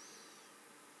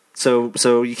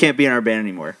 So you can't be in our band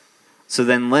anymore. So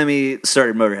then Lemmy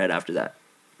started Motorhead after that,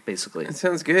 basically. It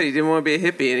sounds good. He didn't want to be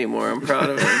a hippie anymore. I'm proud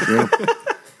of him.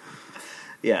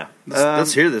 Yeah.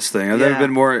 Let's hear this thing. I've yeah. never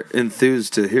been more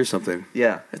enthused to hear something.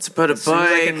 Yeah. It's about a As soon as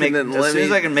I bike, can make- and then as soon as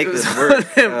Lemmy I can make was this on work,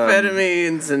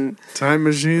 amphetamines, and Time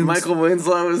machines. Michael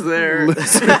Winslow was there.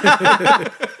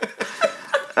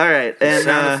 All right. And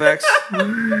Sound effects.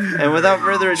 and without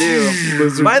further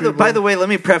ado, by the way, let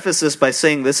me preface this by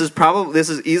saying this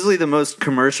is easily the most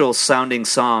commercial sounding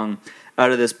song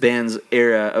out of this band's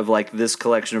era of like this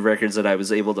collection of records that I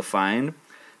was able to find.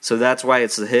 So that's why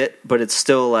it's a hit, but it's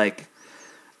still like,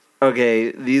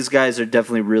 okay, these guys are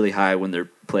definitely really high when they're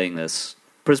playing this.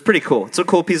 But it's pretty cool. It's a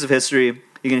cool piece of history.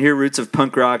 You can hear roots of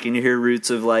punk rock, and you hear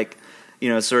roots of like,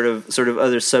 sort of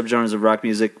other subgenres of rock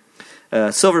music.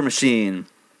 Silver Machine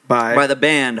by the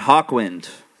band Hawkwind.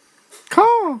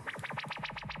 Call.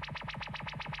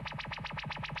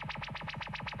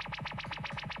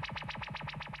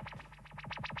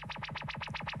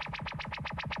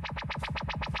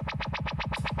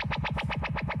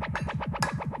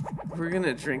 We're going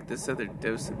to drink this other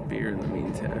Docent beer in the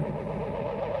meantime.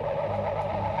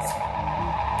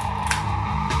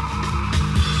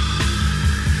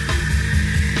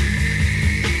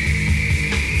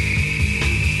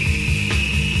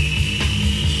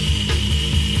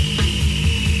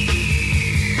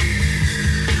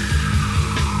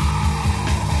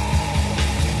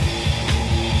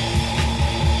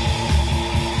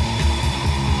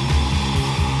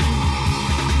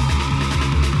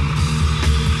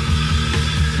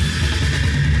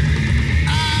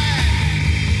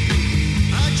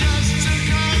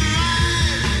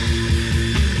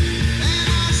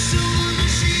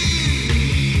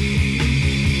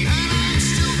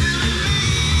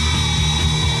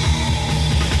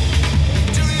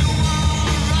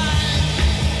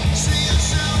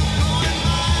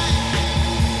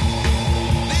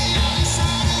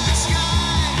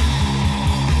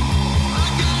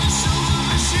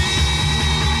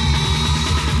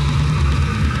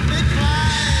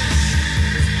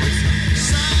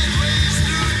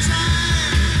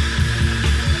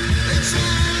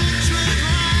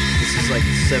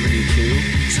 1972.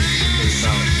 So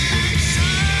about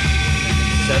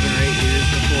 7 or 8 years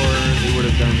before they would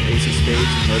have done Ace of Spades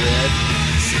and Motorhead.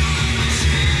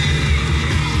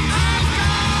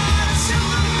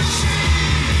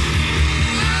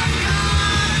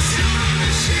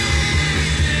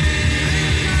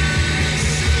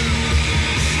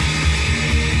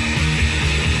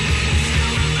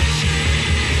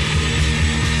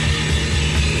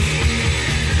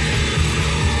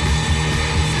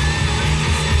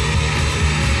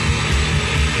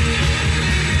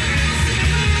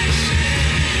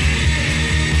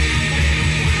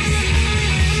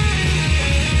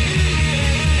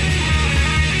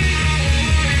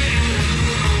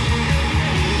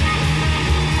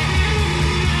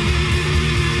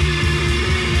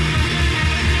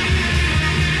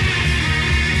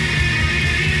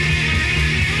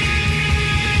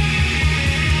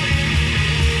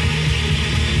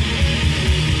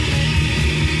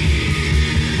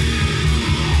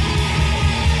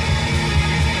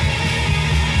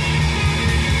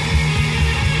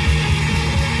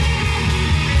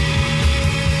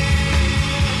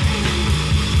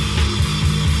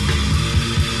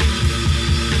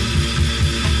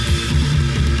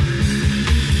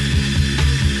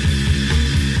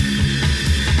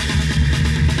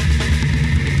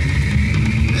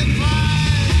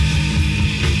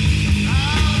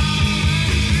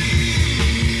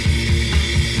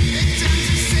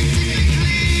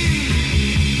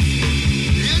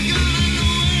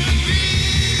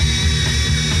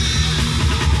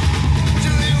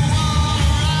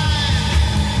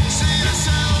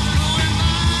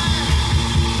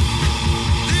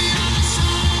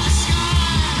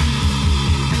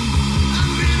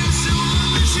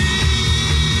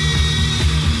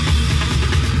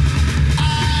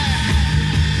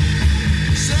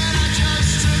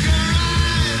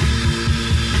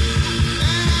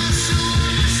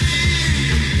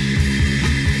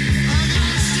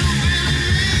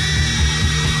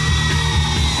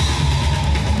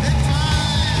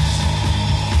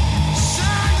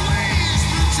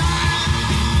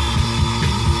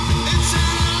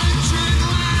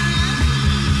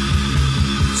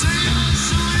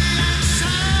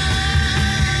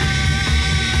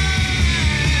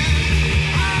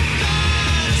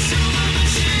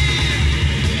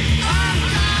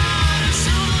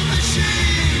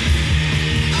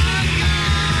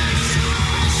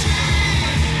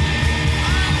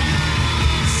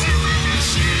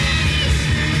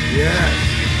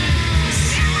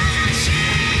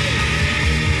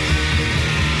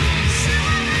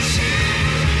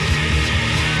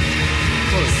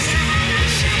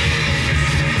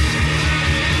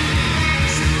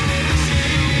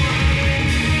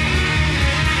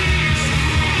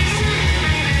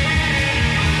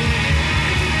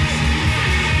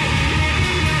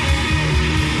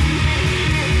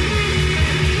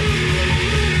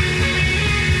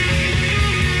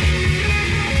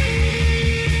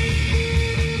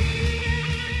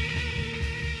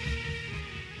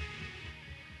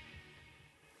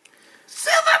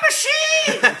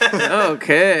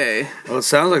 Okay. Well, it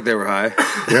sounds like they were high.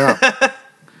 Yeah.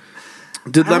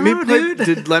 Did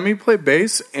Lemmy play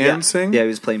bass and sing? Yeah, he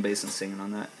was playing bass and singing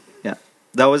on that. Yeah,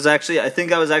 that was actually, I think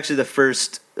that was actually the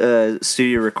first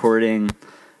studio recording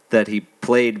that he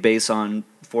played bass on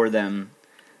for them,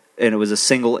 and it was a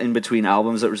single in between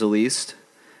albums that was released.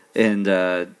 And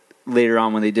later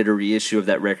on, when they did a reissue of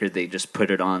that record, they just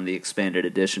put it on the expanded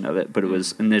edition of it. But it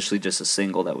was initially just a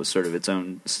single that was sort of its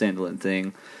own standalone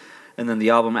thing. And then the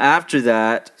album after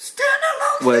that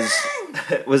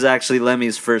was actually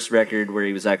Lemmy's first record, where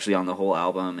he was actually on the whole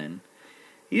album, and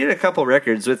he did a couple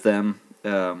records with them,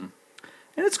 and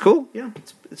it's cool. Yeah,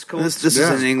 it's cool. This is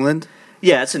in England.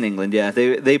 Yeah, it's in England. Yeah,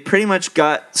 they pretty much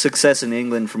got success in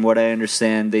England, from what I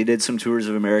understand. They did some tours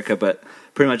of America, but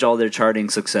pretty much all their charting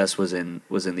success was in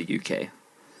the UK.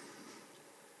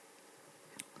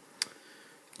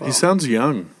 He sounds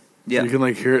young. Yeah, you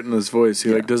can hear it in his voice.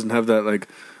 He doesn't have that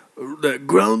that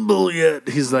grumble yet.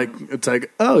 He's it's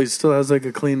he still has a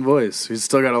clean voice. He's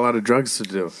still got a lot of drugs to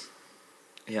do.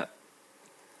 Yeah.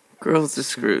 Girls to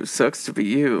screw. Sucks to be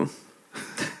you.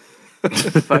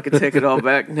 If I could take it all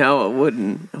back now, I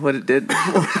wouldn't. I would have did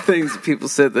more things people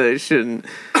said that I shouldn't.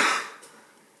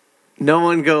 No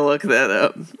one go look that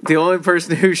up. The only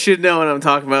person who should know what I'm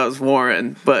talking about is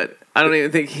Warren, but I don't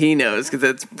even think he knows, because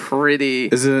that's pretty...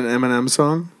 Is it an Eminem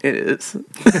song? It is.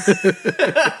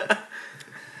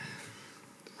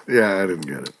 Yeah, I didn't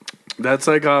get it. That's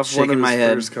off Shaking one of my his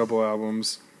head. first couple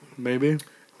albums, maybe.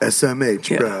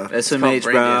 SMH, bro. SMH,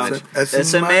 bro.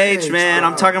 SMH, man.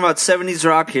 I'm talking about 70s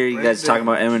rock here. You guys talking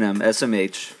about Eminem.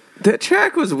 SMH. That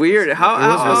track was weird. How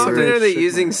often really are they shit,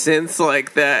 using man. synths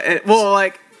like that? And, well,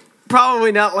 like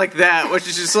probably not like that, which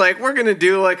is just like we're gonna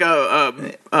do like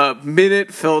a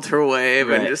minute filter wave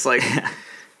and just like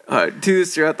do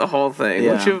this throughout the whole thing,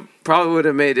 which probably would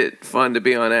have made it fun to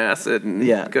be on acid and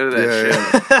go to that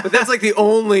show. But that's like the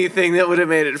only thing that would have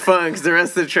made it fun because the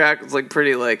rest of the track was like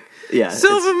pretty like it just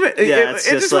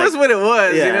was what it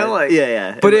was, you know,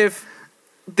 like But if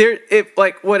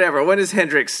like whatever, when does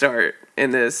Hendrix start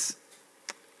in this?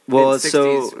 Well,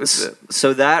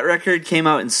 so that record came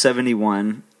out in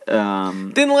 1971.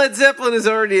 Then Led Zeppelin is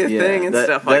already a thing and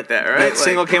stuff like that, right? That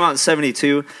single came out in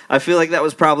 1972. I feel like that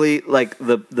was probably like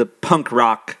the punk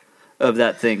rock of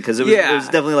that thing because it was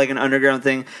definitely like an underground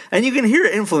thing, and you can hear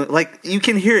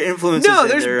influences. No,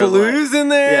 there's blues in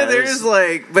there. Yeah, there's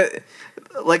like, but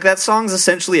like that song's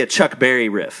essentially a Chuck Berry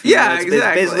riff. Yeah, it's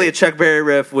exactly. Basically a Chuck Berry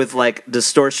riff with like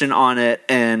distortion on it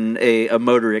and a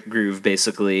motoric groove,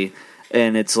 basically.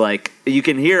 And it's like you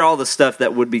can hear all the stuff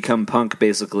that would become punk,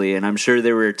 basically. And I'm sure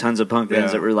there were tons of punk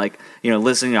bands that were like,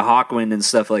 listening to Hawkwind and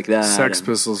stuff like that. Sex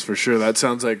Pistols for sure. That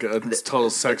sounds like a total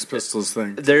Sex Pistols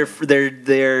thing. They're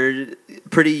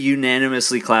pretty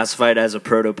unanimously classified as a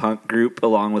proto-punk group,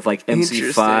 along with like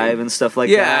MC5 and stuff like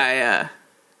that. Yeah.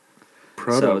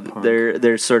 Proto-punk. So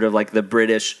they're sort of like the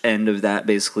British end of that,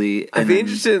 basically. I'd be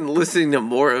interested in listening to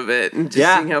more of it and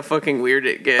just seeing how fucking weird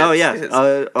it gets. Oh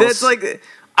yeah, that's like.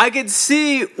 I could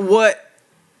see what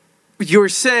you're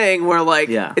saying where, like,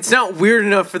 it's not weird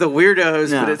enough for the weirdos,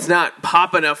 but it's not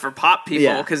pop enough for pop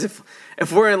people. Because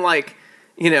if we're in, like,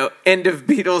 end of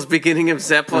Beatles, beginning of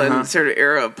Zeppelin sort of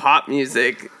era of pop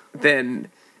music, then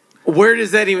where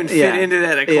does that even fit into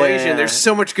that equation? There's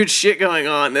so much good shit going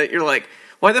on that you're like,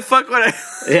 why the fuck would I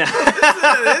listen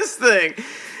to this thing?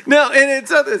 No, and it's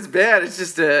not this bad. It's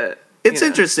just It's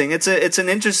interesting. It's an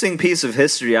interesting piece of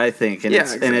history, I think. And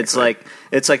it's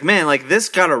like man, like this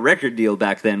got a record deal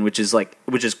back then, which is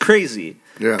crazy.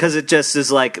 Yeah. Because it just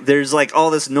is like there's like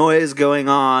all this noise going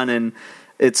on, and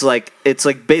it's like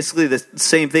basically the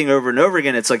same thing over and over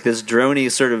again. It's like this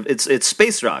droney sort of it's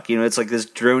space rock, it's like this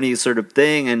droney sort of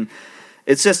thing, and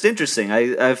it's just interesting.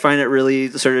 I find it really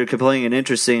sort of compelling and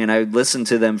interesting, and I listened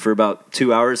to them for about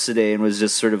 2 hours today and was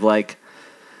just sort of like,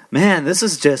 man, this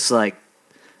is just like.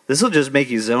 This will just make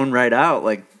you zone right out,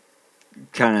 like,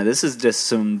 kind of. This is just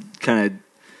some kind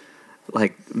of,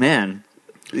 like, man,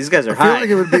 these guys are high. I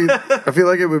feel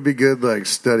like it would be good, like,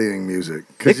 studying music.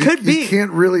 It could be. You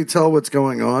can't really tell what's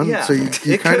going on. Yeah. So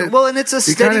you kind of. Well, and it's a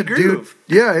steady groove.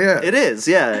 Yeah. It is.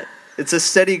 Yeah, it's a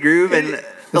steady groove, and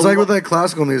it's like with like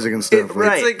classical music and stuff.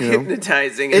 It's like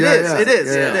hypnotizing. It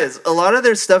is. A lot of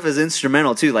their stuff is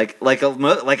instrumental too. Like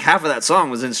half of that song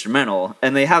was instrumental,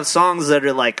 and they have songs that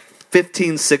are like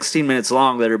 15, 16 minutes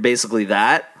long that are basically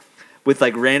that, with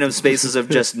like random spaces of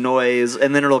just noise,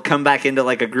 and then it'll come back into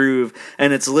like a groove,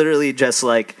 and it's literally just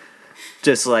like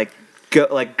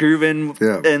grooving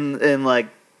and like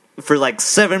for like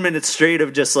 7 minutes straight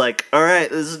of just like, all right,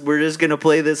 we're just gonna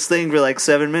play this thing for like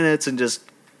 7 minutes and just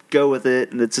go with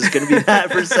it, and it's just going to be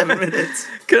that for 7 minutes.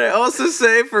 Can I also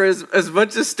say, for as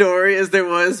much a story as there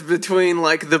was between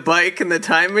like the bike and the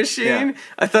time machine,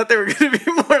 I thought there were going to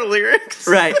be more lyrics.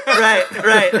 Right,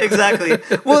 exactly.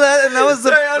 Well, that was the.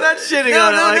 Sorry, I'm not shitting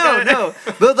on it. No.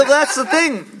 But that's the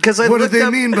thing, because what did they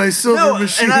mean by silver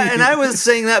machine? And I was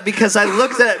saying that because I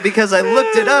looked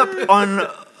it up on.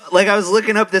 Like, I was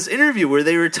looking up this interview where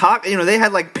they were talking, they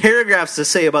had, like, paragraphs to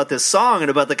say about this song and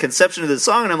about the conception of this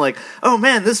song, and I'm like, oh,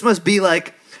 man, this must be,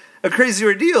 like, a crazy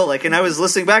ordeal. Like, and I was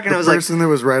listening back, and I was like... The person that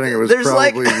was writing it was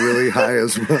probably really high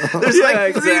as well. There's,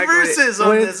 three verses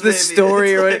on this, the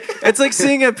story. It's like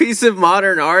seeing a piece of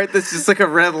modern art that's just, like, a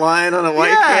red line on a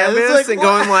white canvas and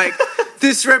going, like...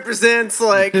 This represents,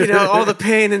 like, all the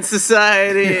pain in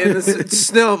society and the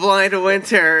snow blind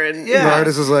winter. And the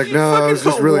artist is like, no, I was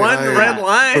just really one high red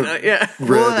line.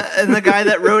 Well, and the guy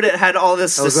that wrote it had all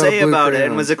this to say about it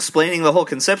and was explaining the whole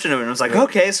conception of it. And I was like,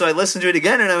 okay, so I listened to it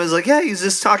again, and I was like, yeah, he's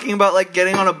just talking about, like,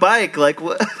 getting on a bike. Like,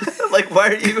 what? Like, why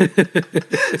are you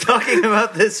talking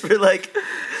about this for, like...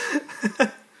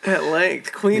 At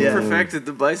length, Queen perfected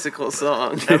the bicycle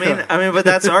song. I mean, but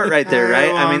that's art right there,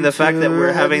 right? I mean, the fact that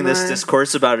we're having this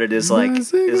discourse about it is like,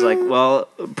 well,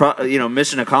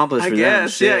 mission accomplished for them. I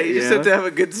guess, you just have to have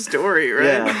a good story,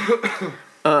 right?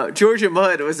 Yeah. Georgia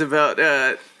Mud was about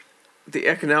the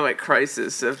economic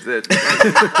crisis of the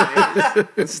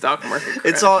stock market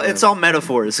crash. It's all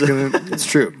metaphors. It's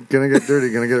true. Gonna get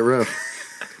dirty. Gonna get rough.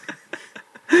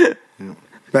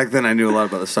 Back then, I knew a lot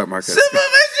about the stock market. Super machine!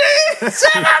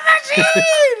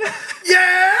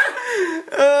 Yeah!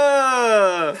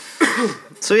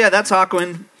 So yeah, that's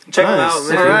Hawkwind. Check them Nice.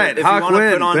 out. All right, if you want to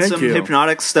Hawkwind, put on thank some you.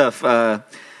 hypnotic stuff, I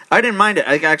didn't mind it.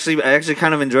 I actually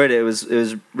kind of enjoyed it. It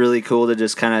was really cool to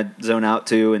just kind of zone out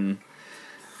to, and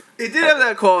It did have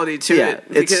that quality to Yeah, it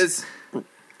because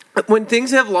when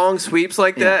things have long sweeps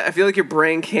like that, I feel like your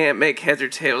brain can't make heads or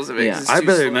tails of it. Yeah. 'cause it's I too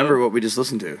barely slow. remember what we just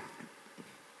listened to.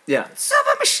 yeah, Silver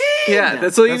machine. Yeah,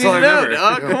 that's all you That's need all to I know. remember.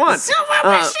 Dog. Come on. Silver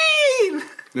machine.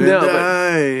 No,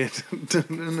 but,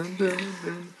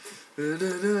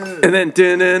 and then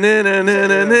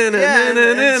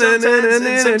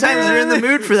sometimes you're in the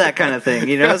mood for that kind of thing,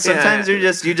 you know. Sometimes you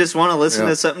just want to listen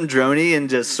to something drony and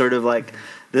just sort of like,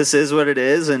 this is what it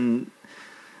is, and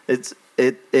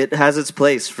it has its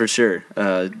place for sure.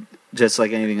 Just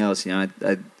like anything else, you know.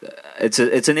 It's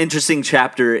an interesting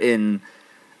chapter in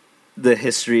the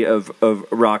history of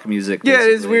rock music. yeah, it is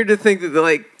basically. weird to think that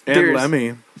like And there's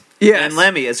Lemmy. yes. And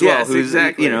Lemmy as well, Yes, who's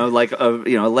exactly. you know like a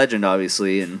legend,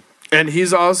 obviously, And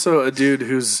he's also a dude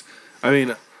who's, I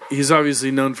mean, he's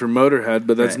obviously known for Motorhead,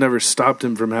 but that's Right. never stopped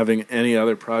him from having any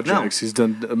other projects. No. He's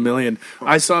done a million.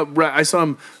 I saw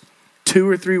him 2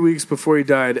 or 3 weeks before he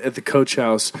died at the Coach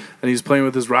House, and he's playing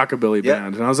with his rockabilly Yep.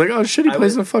 band. And I was like, oh shit, he I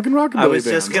plays was- in a fucking rockabilly band. I was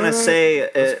just gonna say,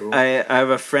 cool. I have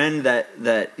a friend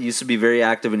that used to be very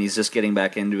active, and he's just getting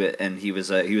back into it. And he was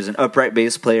an upright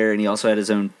bass player, and he also had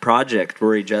his own project,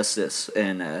 Rory Justice.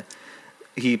 And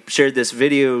he shared this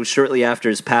video shortly after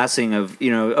his passing of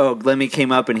Lemmy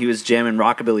came up and he was jamming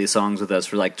rockabilly songs with us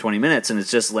for like 20 minutes, and it's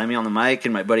just Lemmy on the mic,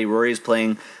 and my buddy Rory's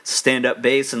playing stand up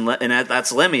bass, and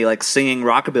that's Lemmy like singing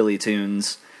rockabilly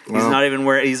tunes. He's not even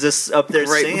he's just up there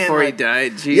right singing before like, he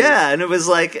died. Jesus. yeah, and it was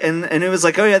like, and it was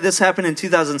like, oh yeah, this happened in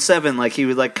 2007. Like he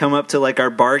would like come up to like our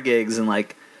bar gigs, and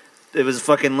like it was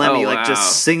fucking Lemmy, Oh, like wow.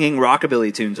 just singing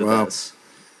rockabilly tunes with Wow. us.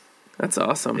 That's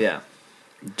awesome. Yeah,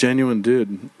 Genuine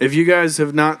dude. If you guys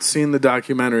have not seen the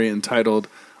documentary entitled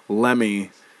Lemmy,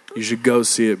 you should go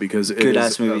see it because it Good is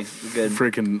ass movie. a Good.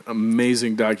 freaking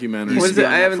amazing documentary. What Used is to be it?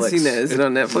 on I haven't Netflix. seen that. Is it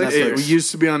on Netflix? It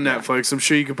used to be on Netflix. I'm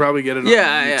sure you could probably get it on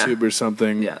Yeah, YouTube or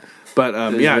something. yeah. But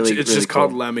It was yeah, really, it's really just called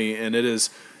cool. Lemmy, and it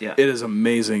is Yeah. it is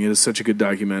amazing. It is such a good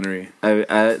documentary.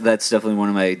 That's definitely one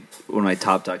of my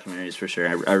top documentaries for sure.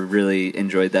 I really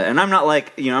enjoyed that, and I'm not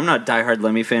like I'm not a diehard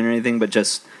Lemmy fan or anything, but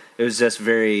just it was just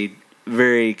very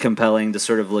very compelling to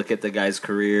sort of look at the guy's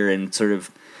career and sort of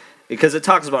because it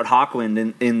talks about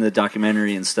Hawkwind in the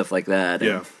documentary and stuff like that.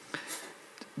 And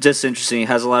just interesting. It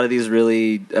has a lot of these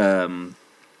really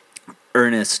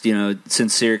earnest,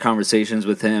 sincere conversations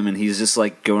with him, and he's just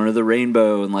like going to the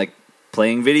Rainbow and like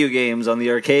playing video games on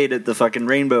the arcade at the fucking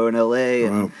Rainbow in LA,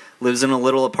 and Wow. lives in a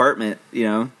little apartment,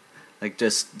 like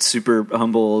just super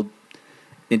humble,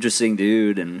 interesting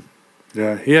dude. And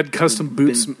Yeah, he had custom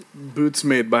boots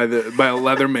made by a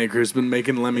leather maker who's been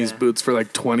making Lemmy's boots for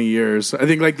like 20 years. I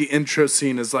think like the intro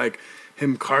scene is like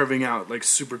him carving out like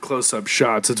super close up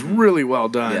shots. It's really well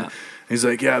done. Yeah. He's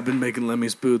like, yeah, I've been making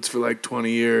Lemmy's boots for like 20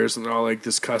 years, and they're all like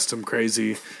this custom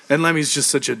crazy. And Lemmy's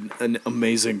just such an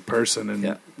amazing person,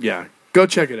 and yeah, go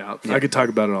check it out. I could talk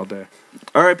about it all day.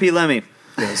 R.I.P. Lemmy.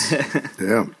 Yes.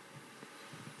 Yeah.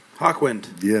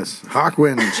 Hawkwind. Yes.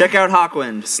 Hawkwind. Check out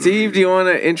Hawkwind. Steve, do you want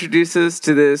to introduce us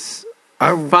to this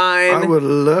I fine would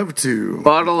love to.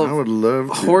 bottle of I would love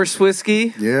to. horse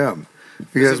whiskey? Yeah.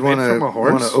 If you Is guys it made want from a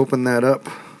horse? to open that up,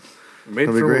 Made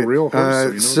that'd be from great. a real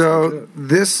horse. So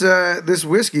this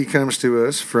whiskey comes to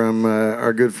us from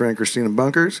our good friend Christina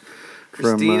Bunkers.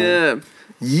 Christina.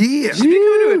 Yeah. She's been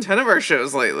coming to a ton of our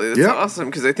shows lately. That's Yep. awesome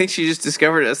because I think she just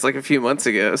discovered us like a few months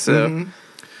ago. So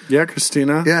Yeah,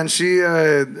 Christina. Yeah, and she,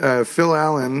 Phil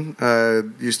Allen,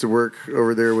 used to work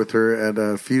over there with her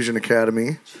at Fusion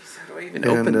Academy. how do I even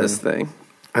open this thing?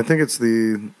 I think it's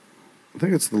the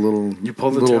little You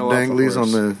pull the little tail off the danglies on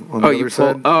horse. the other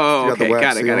side. Oh, You got the okay. wax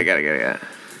Got it. seal.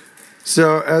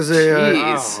 So as a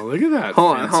Jeez. Oh, look at that.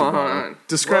 Hold on, fancy hold on, bottle. hold on.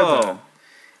 Describe Whoa. that.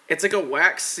 It's like a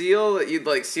wax seal that you'd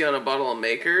like see on a bottle of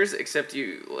Makers, except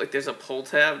there's a pull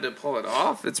tab to pull it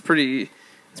off. It's pretty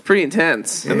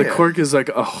intense. And the Yeah. cork is like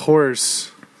a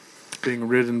horse being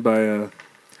ridden by a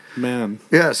man.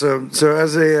 yeah, so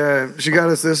as a she got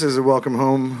us this as a welcome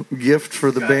home gift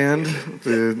for the band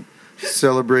to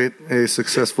celebrate a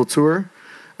successful tour,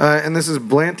 and this is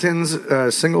Blanton's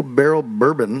single barrel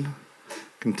bourbon,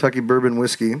 Kentucky bourbon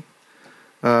whiskey.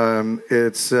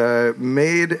 It's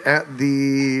made at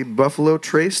the Buffalo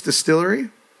Trace Distillery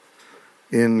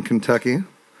in Kentucky,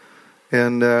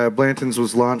 and Blanton's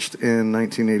was launched in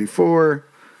 1984,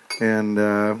 and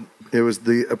it was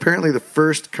apparently the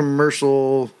first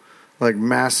commercial, like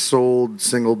mass sold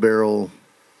single barrel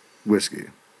whiskey,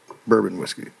 bourbon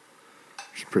whiskey.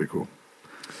 Which is pretty cool.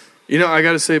 You know, I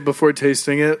got to say, before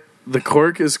tasting it, the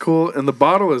cork is cool, and the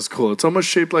bottle is cool. It's almost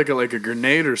shaped like a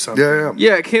grenade or something.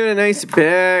 Yeah, it came in a nice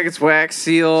bag. It's wax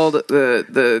sealed.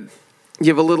 You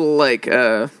have a little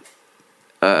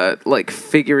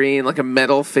figurine, like a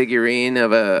metal figurine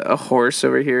of a horse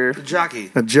over here. A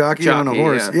jockey on a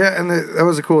horse. Yeah, and that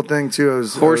was a cool thing too.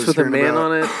 Horse with a man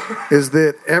on it. Is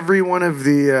that every one of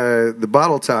the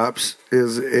bottle tops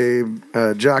is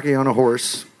a jockey on a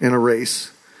horse in a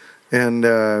race, and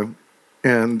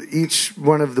each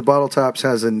one of the bottle tops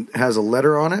has a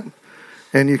letter on it,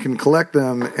 and you can collect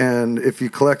them. And if you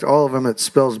collect all of them, it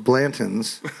spells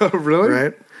Blantons. Oh, really?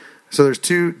 Right. So there's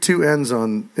two N's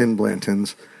in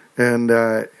Blantons, and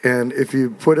if you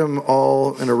put them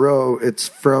all in a row, it's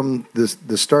from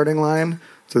the starting line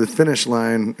to the finish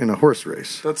line in a horse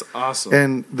race. That's awesome.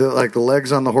 And the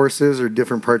legs on the horses are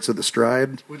different parts of the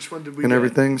stride. Which one did we and get?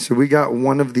 Everything. So we got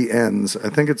one of the ends. I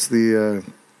think it's the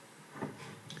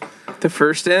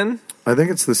first end. I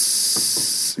think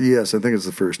it's yes. I think it's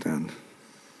the first end.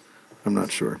 I'm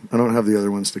not sure. I don't have the other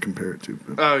ones to compare it to.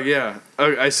 But. Oh, yeah.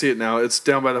 Oh, I see it now. It's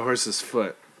down by the horse's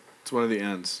foot. It's one of the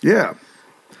ends. Yeah.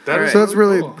 That's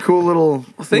really cool little,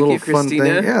 thank little you, fun Christina.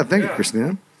 thing. Yeah, thank you,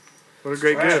 Christina. What a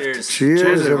great gift.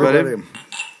 Cheers, everybody.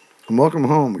 And welcome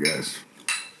home, guys.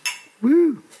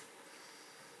 Woo.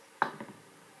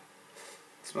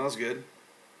 Smells good.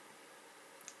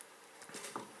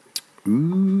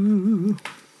 Ooh.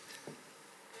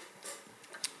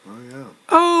 Oh, yeah.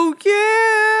 Oh,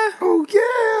 yeah. Oh,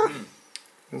 yeah.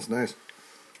 That's nice.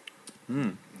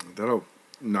 That'll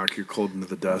knock your cold into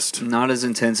the dust. Not as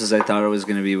intense as I thought it was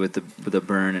going to be with the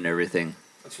burn and everything.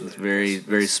 It's very,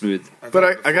 very smooth.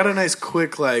 But I got a nice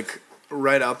quick,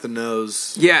 right out the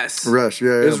nose. Yes. Rush,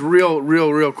 yeah. It was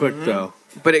real quick, though.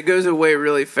 But it goes away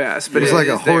really fast. But It's it like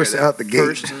a is there. horse That out the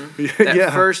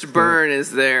gate. First burn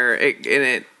is there, and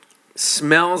it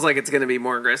smells like it's going to be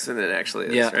more aggressive than it actually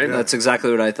is. Yeah, right? that's exactly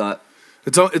what I thought.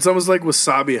 It's almost like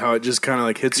wasabi, how it just kind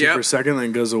of hits you for a second and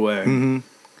then goes away. Mm-hmm.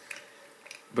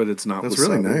 But it's not That's wasabi.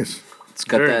 really nice. It's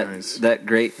got Very nice. that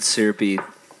great syrupy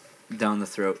down the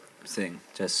throat thing.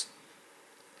 Just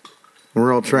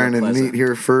We're all trying to pleasant. neat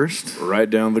here first. Right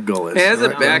down the gullet. It has a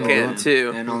Right back on the end bone.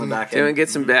 too. And on the back And it end.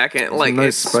 gets some back end. Like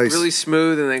nice it's spice. really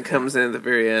smooth and then comes in at the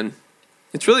very end.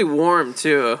 It's really warm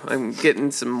too. I'm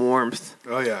getting some warmth.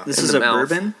 Oh, yeah. This in is the a mouth.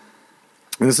 bourbon.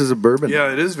 This is a bourbon.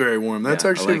 Yeah, it is very warm. That's Yeah,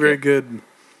 I actually like a very it. good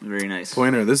Very nice.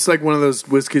 pointer. This is like one of those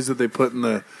whiskeys that they put in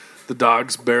the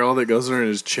dog's barrel that goes under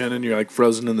his chin and you're like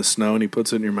frozen in the snow and he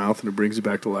puts it in your mouth and it brings you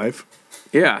back to life.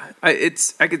 Yeah,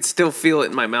 I could still feel it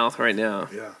in my mouth right now.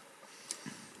 Yeah.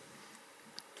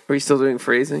 Are you still doing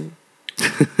phrasing?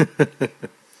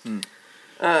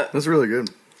 That's really good.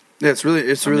 Yeah, it's really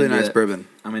into nice it. bourbon.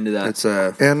 I'm into that. It's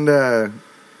And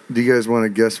do you guys want to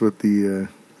guess what the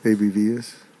ABV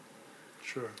is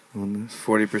Sure. on this?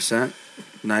 40%,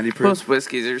 90%. Most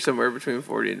whiskeys are somewhere between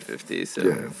 40 and 50, so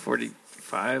Yeah.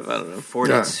 45, I don't know.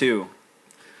 42.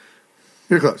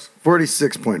 You're close.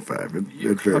 46.5. It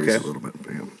varies Okay. a little bit.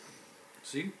 But yeah.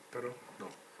 See? Pero no.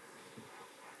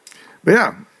 But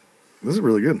yeah, this is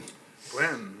really good.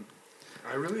 Blanton,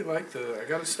 I really like I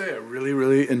gotta say, I really,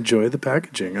 really enjoy the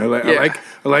packaging. I Yeah.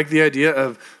 like the idea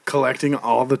of collecting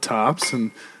all the tops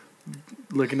and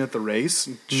looking at the race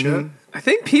and shit. I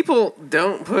think people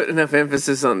don't put enough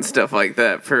emphasis on stuff like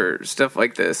that for stuff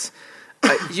like this.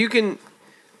 You can,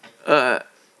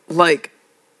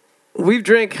 we've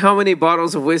drank how many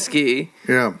bottles of whiskey,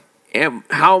 Yeah. and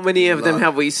how many of them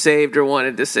have we saved or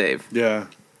wanted to save? Yeah.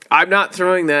 I'm not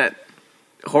throwing that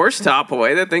horse top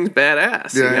away. That thing's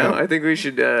badass. Yeah, you know? yeah. I think we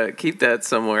should keep that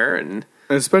somewhere. And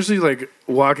And especially like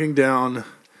walking down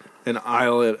an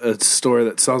aisle at a store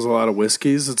that sells a lot of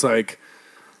whiskeys. It's like,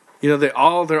 they're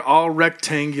all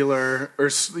rectangular, or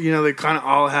they kind of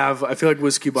all have. I feel like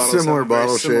whiskey bottles Similar have a very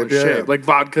bottle similar shape, yeah. Like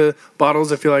vodka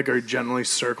bottles, I feel like are generally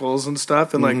circles and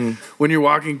stuff. And like when you're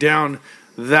walking down,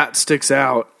 that sticks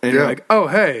out, and you're Yeah. like, oh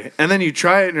hey, and then you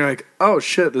try it, and you're like, oh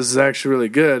shit, this is actually really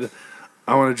good.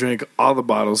 I want to drink all the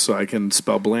bottles so I can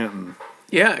spell Blanton.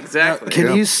 yeah, exactly. Can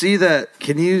Yeah. you see that?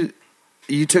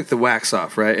 You took the wax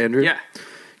off, right, Andrew? yeah.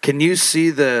 Can you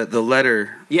see the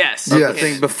letter Yes. of Yeah. the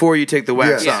thing before you take the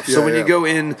wax Yes. off? Yeah, So when yeah. you go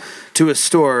in to a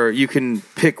store, you can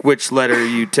pick which letter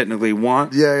you technically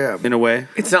want. Yeah. In a way.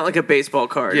 It's not like a baseball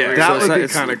card. Yeah, where that you're would like- be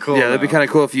kinda cool, Yeah, that'd be though. kind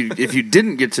of cool if you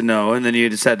didn't get to know and then you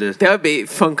just had to. that would be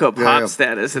Funko Pop Yeah.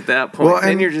 status at that point. Well,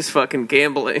 Then and- you're just fucking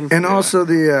gambling. And also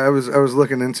I was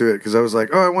looking into it because I was like,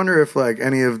 oh, I wonder if like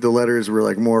any of the letters were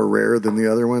like more rare than the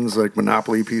other ones, like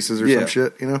Monopoly pieces or Yeah. some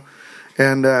shit,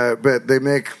 And but they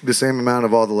make the same amount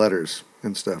of all the letters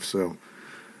and stuff. So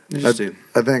Interesting.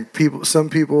 I think some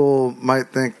people might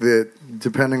think that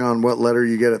depending on what letter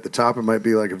you get at the top, it might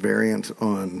be like a variant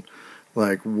on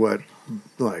like what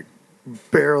like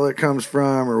barrel it comes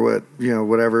from or what,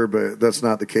 whatever, but that's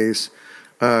not the case.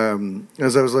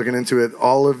 As I was looking into it,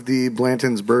 all of the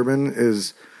Blanton's bourbon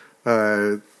is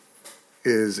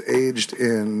aged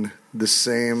in the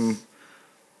same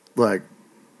like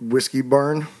whiskey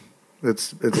barn.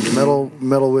 It's a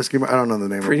metal whiskey barn. I don't know the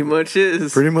name. Pretty much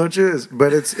is.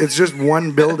 But it's just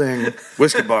one building.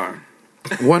 Whiskey barn.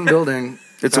 One building.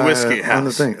 It's a whiskey house. On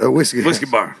the thing. A whiskey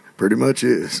barn. Pretty much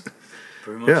is.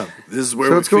 Yeah. This is where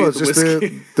so we it's cool. feed It's the just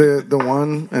whiskey. the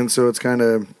one, and so it's kind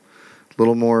of a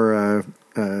little more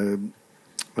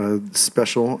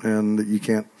special, and you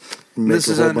can't make This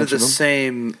a is whole under bunch the of them.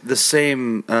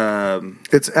 same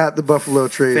It's at the Buffalo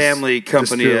Trace family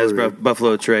company as distillery.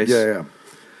 Buffalo Trace. Yeah.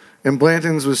 And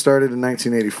Blanton's was started in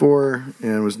 1984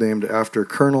 and was named after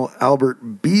Colonel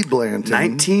Albert B. Blanton.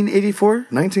 1984?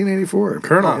 1984.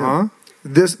 Colonel, huh?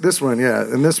 This one, yeah.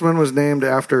 And this one was named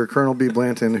after Colonel B.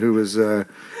 Blanton, who was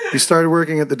he started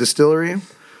working at the distillery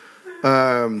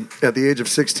at the age of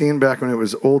 16 back when it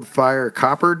was Old Fire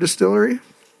Copper Distillery.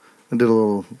 I did a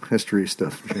little history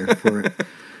stuff here for it.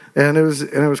 And it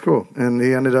was cool. And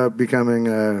he ended up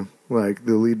becoming like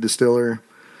the lead distiller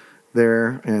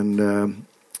there, and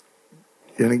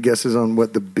any guesses on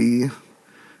what the B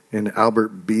in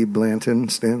Albert B. Blanton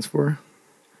stands for?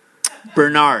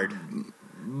 Bernard.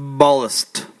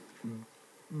 Ballast.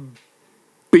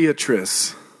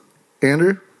 Beatrice.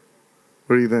 Andrew?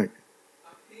 What do you think?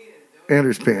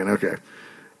 Andrew's peeing, okay.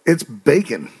 It's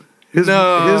Bacon. His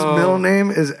middle name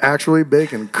is actually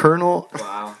Bacon. Colonel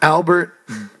Albert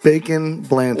Bacon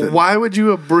Blanton. Why would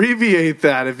you abbreviate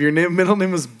that if your middle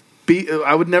name was B?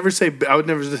 I would never say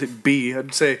B.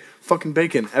 I'd say fucking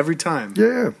Bacon every time.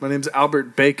 Yeah. My name's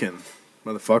Albert Bacon,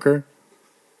 motherfucker.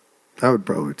 I would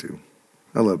probably too.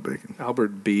 I love bacon.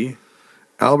 Albert B.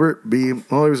 Albert B.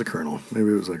 Well, he was a colonel. Maybe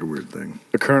it was like a weird thing.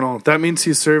 A colonel. That means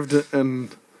he served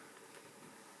in.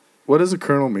 What does a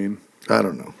colonel mean? I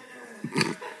don't know.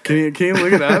 Can you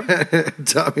look it up?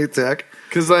 Tommy Tech.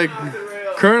 Because like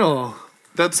colonel,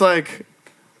 that's like.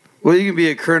 Well, you can be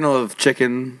a colonel of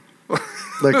chicken.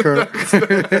 Like Colonel.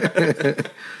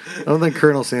 I don't think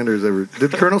Colonel Sanders ever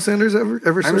did. Colonel Sanders ever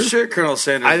serve? I'm sure Colonel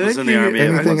Sanders was in the army.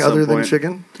 Anything at some other than point.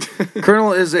 chicken?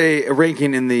 Colonel is a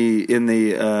ranking in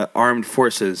the armed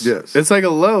forces. Yes. It's like a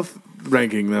low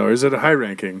ranking though, or is it a high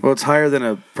ranking? Well, it's higher than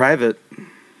a private.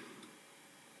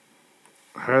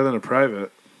 Higher than a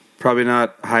private. Probably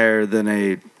not higher than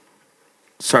a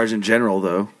sergeant general,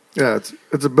 though. Yeah,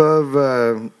 it's above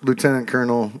lieutenant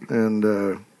colonel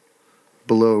and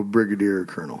below brigadier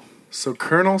colonel. So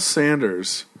Colonel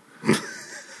Sanders,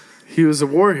 he was a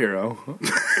war hero. All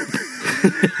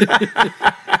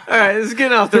right, this is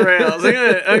getting off the rails.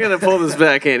 I'm gonna pull this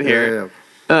back in here.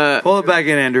 Yeah. Pull it back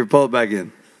in, Andrew. Pull it back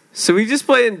in. So we just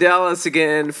played in Dallas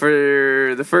again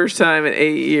for the first time in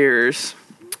 8 years.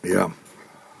 Yeah.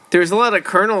 There's a lot of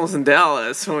colonels in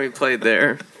Dallas when we played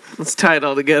there. Let's tie it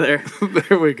all together.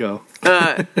 There we go.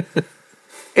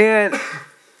 And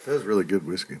That was really good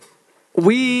whiskey.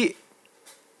 we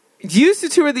used to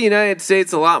tour the United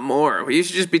States a lot more. We used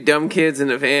to just be dumb kids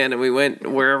in a van, and we went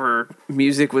wherever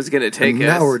music was going to take And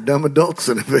us. now we're dumb adults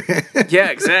in a van. Yeah,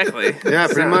 exactly. Yeah,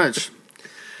 pretty much.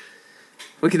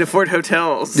 We can afford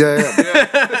hotels.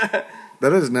 Yeah.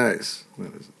 That is nice.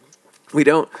 That is. We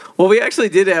don't. Well, we actually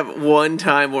did have one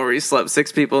time where we slept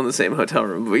 6 people in the same hotel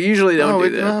room. But we usually don't do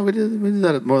that. No, we did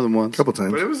that more than once. A couple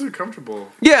times. But it was comfortable.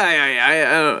 Yeah.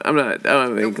 I don't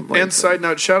have any complaints. And side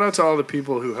note, shout out to all the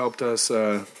people who helped us.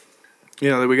 That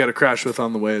we got to crash with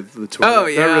on the way to the tour. Oh,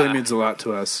 That yeah. really means a lot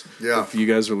to us. Yeah. If you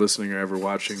guys are listening or ever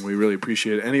watching, we really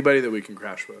appreciate it. Anybody that we can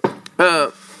crash with.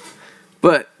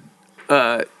 But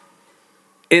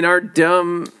in our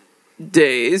dumb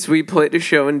days, we played a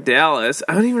show in Dallas.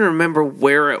 I don't even remember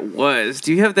where it was.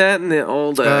 Do you have that in the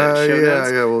old show notes?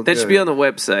 yeah, well, that should be yeah. on the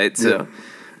website. So,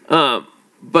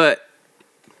 but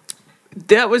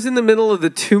that was in the middle of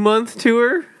the 2-month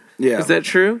tour. Yeah. Is that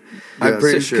true? I'm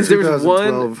pretty sure. Because there was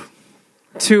one 2012.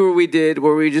 tour we did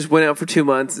where we just went out for 2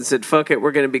 months and said, "Fuck it,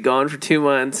 we're going to be gone for 2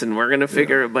 months and we're going to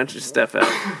figure a bunch of stuff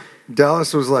out."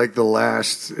 Dallas was like the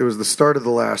last. It was the start of the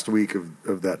last week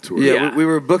of that tour. Yeah, Yeah. we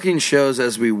were booking shows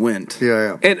as we went.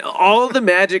 Yeah. And all the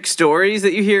magic stories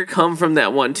that you hear come from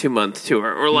that 1-2 month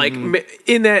tour, or like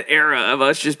in that era of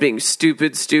us just being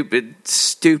stupid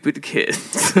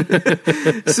kids.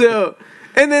 So,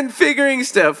 and then figuring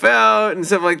stuff out and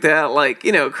stuff like that. Like,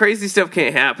 crazy stuff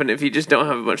can't happen if you just don't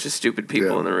have a bunch of stupid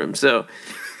people in the room. So,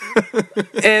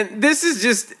 and this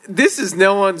is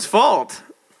no one's fault.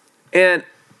 And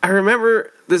I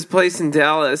remember this place in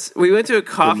Dallas. We went to a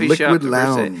coffee The shop. Liquid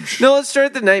Lounge. No, let's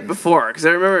start the night before because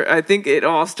I think it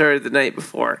all started the night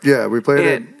before. Yeah, we played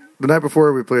it the night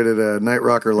before. We played at Night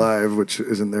Rocker Live, which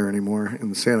isn't there anymore,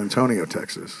 in San Antonio,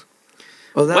 Texas.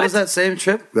 Oh, that was that same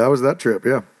trip? That was that trip.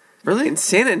 Yeah. Really? In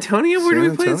San Antonio? Where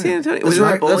did we play in San Antonio? Was it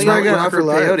That's where I got offered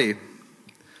peyote.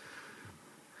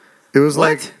 It was What?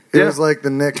 like it was like the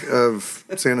Nick of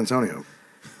San Antonio.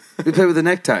 We played with the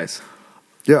neckties.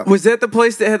 Yeah. Was that the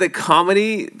place that had the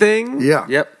comedy thing? Yeah.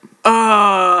 Yep.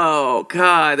 Oh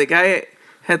God, the guy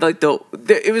had like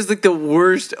it was like the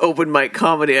worst open mic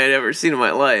comedy I'd ever seen in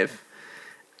my life.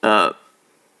 But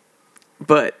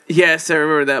yes, I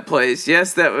remember that place.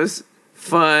 Yes, that was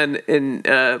fun and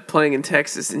playing in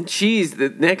Texas. And geez, the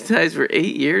neckties were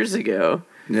 8 years ago.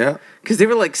 Yeah. Because they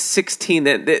were like 16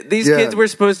 then. These kids were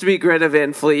supposed to be Greta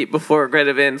Van Fleet before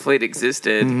Greta Van Fleet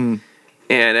existed. Mm-hmm.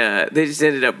 And they just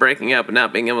ended up breaking up and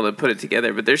not being able to put it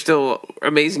together. But they're still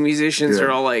amazing musicians.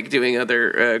 They're all like doing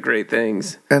other great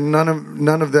things. And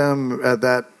none of them at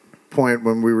that point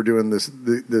when we were doing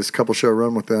this couple show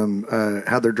run with them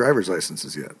had their driver's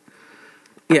licenses yet.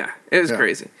 Yeah, it was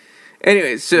crazy.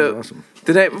 Anyway, so awesome.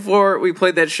 The night before we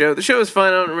played that show, the show was fun.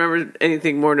 I don't remember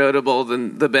anything more notable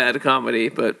than the bad comedy,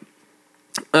 but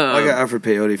I got offered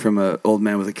peyote from an old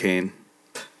man with a cane.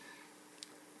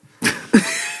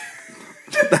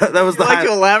 that was the like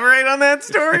to elaborate on that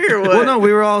story or what? Well, no,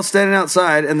 we were all standing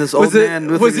outside, and this old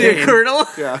man with was a he cane, a colonel?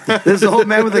 Yeah, this old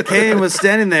man with a cane was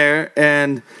standing there,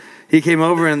 and he came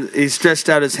over and he stretched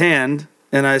out his hand,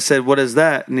 and I said, "What is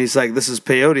that?" And he's like, "This is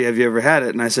peyote. Have you ever had it?"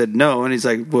 And I said, "No." And he's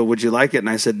like, "Well, would you like it?" And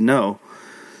I said, "No."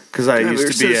 Because I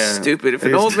used to be stupid. If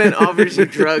an old man offers you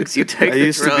drugs, you take. I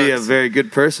used to be a very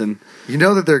good person. You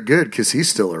know that they're good because he's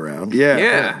still around.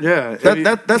 Yeah.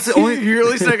 That's the only. You're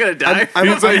at least not gonna die.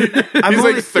 He's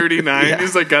only, like 39. Yeah.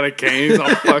 He's like got a cane. He's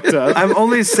all fucked up. I'm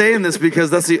only saying this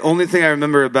because that's the only thing I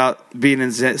remember about being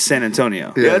in San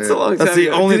Antonio. Yeah, that's a long time. That's the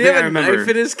only thing I remember. Did he have a knife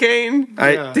in his cane?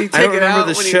 I don't remember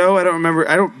the show. I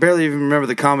don't barely even remember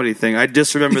the comedy thing. I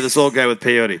just remember this old guy with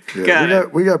peyote. Yeah,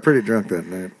 we got pretty drunk that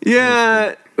night.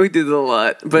 Yeah. We did a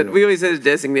lot, but we always had a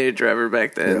designated driver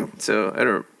back then, so I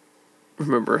don't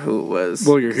remember who it was.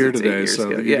 Well, you're here today,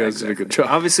 so you guys did a good job.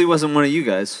 Obviously, wasn't one of you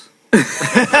guys.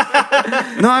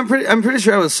 No, I'm pretty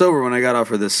sure I was sober when I got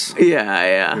offered this.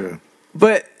 Yeah.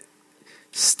 But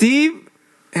Steve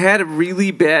had a really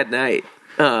bad night.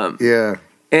 Yeah.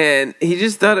 And he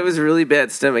just thought it was a really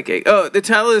bad stomachache. Oh, the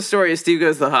title of the story is Steve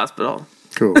Goes to the Hospital.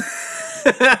 Cool.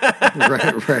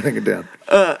 Writing it down.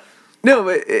 No,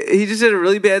 but he just had a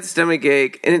really bad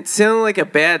stomachache, and it sounded like a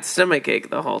bad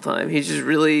stomachache the whole time. He's just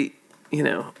really,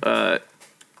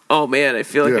 oh man, I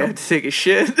feel like I have to take a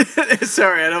shit.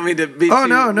 Sorry, I don't mean to be too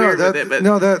weird with it, but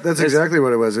that's exactly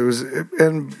what it was. It was,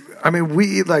 and I mean,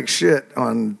 we eat like shit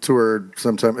on tour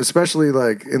sometimes, especially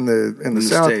like in the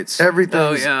South. States.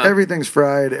 Everything's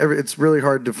fried. It's really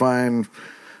hard to find,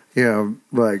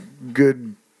 like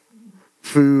good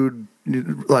food,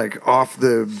 like off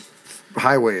the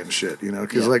highway and shit,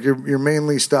 because like you're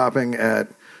mainly stopping at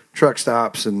truck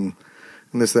stops and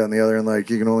this, that, and the other, and like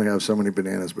you can only have so many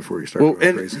bananas before you start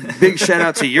going crazy. Big shout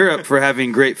out to Europe for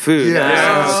having great food.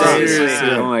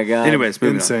 Oh my god! Anyways,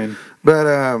 insane. But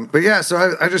yeah,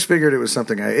 so I just figured it was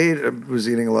something I ate. I was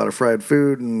eating a lot of fried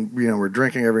food, and we're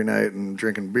drinking every night and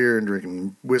drinking beer and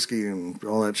drinking whiskey and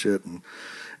all that shit, and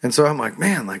so I'm like,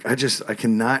 man, like I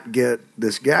cannot get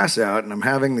this gas out, and I'm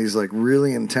having these like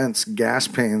really intense gas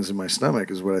pains in my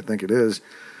stomach, is what I think it is.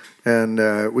 And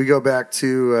we go back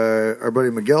to our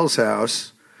buddy Miguel's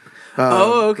house.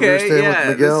 Okay, yeah.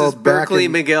 Miguel, this is Berkeley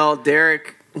Miguel,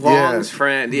 Derek Wong's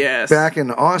friend, yes. Back in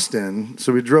Austin.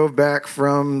 So we drove back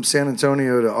from San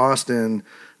Antonio to Austin,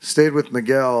 stayed with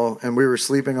Miguel, and we were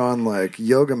sleeping on like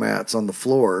yoga mats on the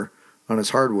floor on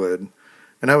his hardwood.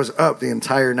 And I was up the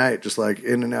entire night, just like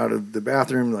in and out of the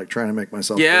bathroom, like trying to make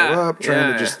myself throw up,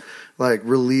 trying to just like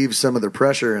relieve some of the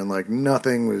pressure, and like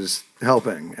nothing was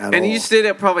helping at all. And you stayed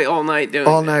up probably all night doing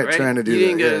all night right? trying to do you that. You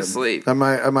didn't go to sleep. I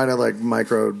might have like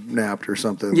micro napped or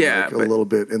something. Like a little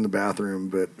bit in the bathroom,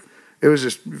 but it was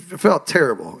just it felt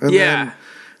terrible. And then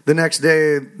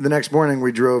the next morning,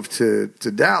 we drove to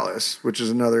Dallas, which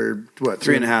is another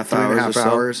 3.5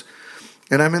 hours.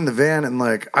 And I'm in the van, and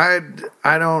like I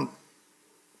don't.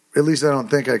 At least I don't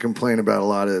think I complain about a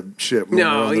lot of shit. When we're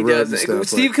on the road doesn't. And stuff.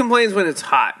 Steve complains when it's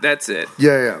hot. That's it.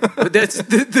 Yeah. But that's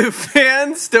the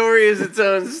fan story is its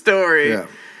own story. Yeah.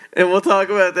 And we'll talk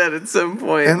about that at some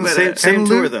point. And but, same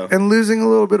tour, though. And losing a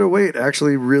little bit of weight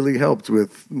actually really helped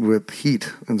with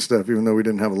heat and stuff, even though we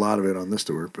didn't have a lot of it on this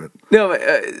tour. But no,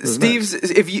 Steve's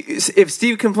nice. If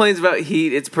Steve complains about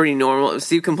heat, it's pretty normal. If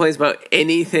Steve complains about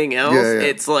anything else,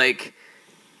 it's like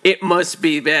it must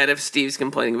be bad if Steve's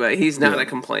complaining about it. He's not a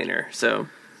complainer, so.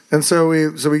 And so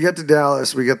we get to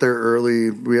Dallas. We get there early.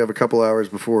 We have a couple hours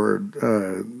before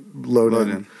load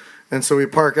in. And so we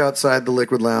park outside the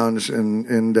Liquid Lounge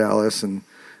in Dallas, and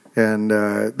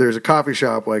there's a coffee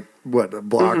shop like a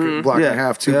block and a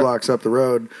half, 2 blocks up the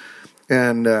road,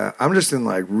 and I'm just in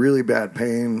like really bad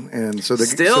pain, and so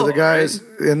the guys,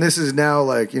 right? And this is now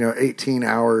like 18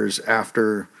 hours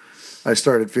after I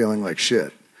started feeling like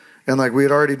shit, and like we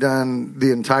had already done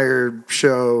the entire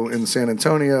show in San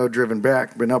Antonio, driven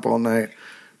back, been up all night,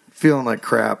 feeling like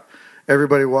crap.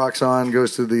 Everybody walks on,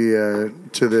 goes to the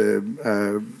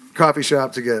coffee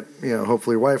shop to get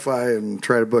hopefully Wi-Fi and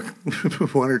try to book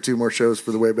 1 or 2 more shows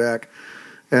for the way back,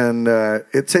 and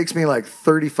it takes me like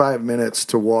 35 minutes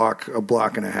to walk a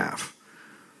block and a half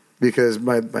because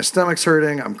my stomach's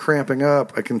hurting, I'm cramping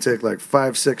up. I can take like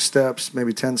 5-6 steps,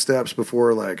 maybe 10 steps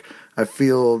before like I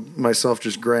feel myself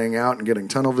just graying out and getting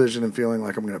tunnel vision and feeling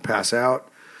like I'm going to pass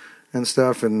out and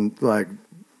stuff, and like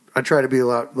I try to be a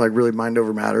lot like really mind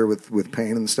over matter with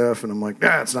pain and stuff, and I'm like,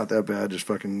 it's not that bad, just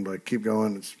fucking like keep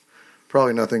going. It's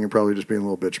probably nothing, and probably just being a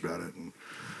little bitch about it and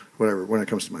whatever when it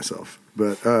comes to myself.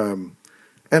 But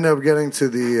end up getting to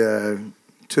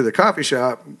the coffee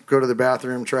shop, go to the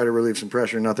bathroom, try to relieve some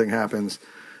pressure, nothing happens.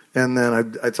 And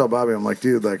then I tell Bobby, I'm like,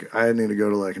 dude, like I need to go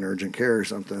to like an urgent care or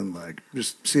something, like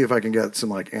just see if I can get some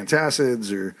like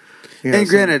antacids or. And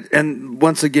granted, and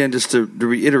once again, just to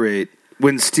reiterate,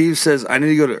 when Steve says I need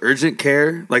to go to urgent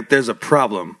care, like there's a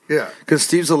problem. Yeah, because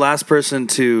Steve's the last person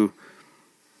to.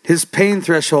 His pain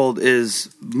threshold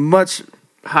is much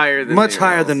higher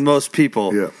than most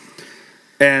people. Yeah.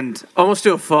 And almost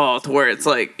to a fault where it's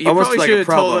like you probably should have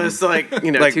told us like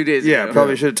 2 days ago. Yeah,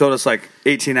 probably should have told us like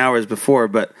 18 hours before.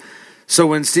 But so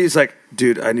when Steve's like,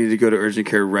 dude, I need to go to urgent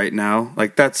care right now,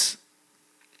 like that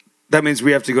means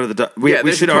we have to go to the doctor.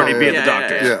 We should already be at the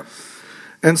doctor. Yeah.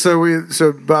 And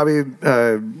so Bobby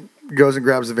goes and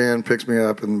grabs the van, picks me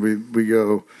up, and we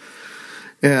go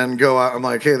out. I'm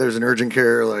like, hey, there's an urgent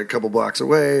care like a couple blocks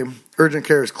away. Urgent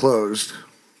care is closed.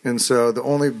 And so the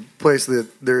only place that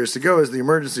there is to go is the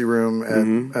emergency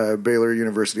room at Baylor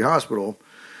University Hospital.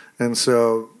 And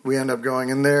so we end up going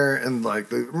in there, and like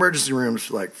the emergency room's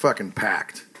like fucking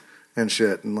packed and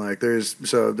shit. And like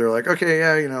so they're like, okay,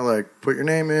 yeah, like put your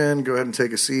name in, go ahead and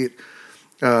take a seat.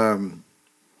 And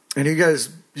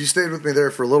you stayed with me there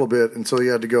for a little bit until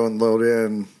you had to go and load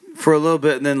in. For a little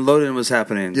bit, and then load-in was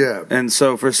happening. Yeah. And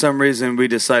so for some reason, we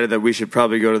decided that we should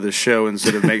probably go to the show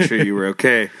instead of make sure you were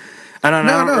okay. I don't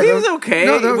know. No, he was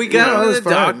okay. We got him to the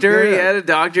doctor. Yeah. He had a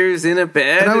doctor. He was in a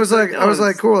bed. And I was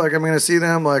like, cool. Like, I'm going to see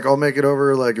them. Like, I'll make it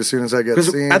over, like, as soon as I get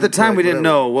seen. At the time, like, we didn't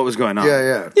know what was going on.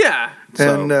 Yeah.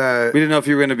 So, and we didn't know if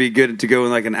you were going to be good to go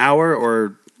in, like, an hour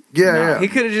or... Yeah. He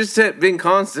could have just been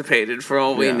constipated for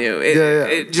all we knew.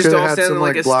 It just Could've all sounded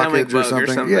like a stomach bug or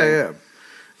something. Yeah.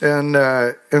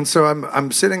 And so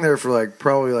I'm sitting there for like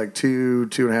probably like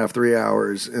 2.5, 3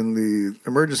 hours in the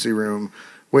emergency room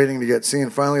waiting to get seen.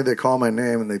 Finally, they call my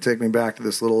name and they take me back to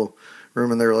this little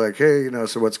room, and they're like, hey,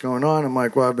 so what's going on? I'm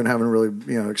like, well, I've been having really,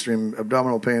 extreme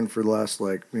abdominal pain for the last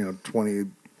 20,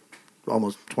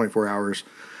 almost 24 hours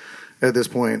at this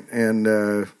point. And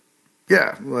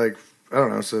like, I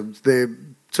don't know. So they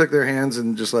took their hands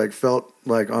and just like felt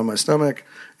like on my stomach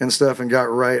and stuff and got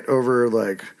right over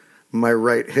like my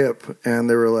right hip, and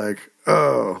they were like,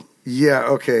 oh, yeah,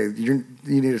 okay, you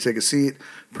need to take a seat.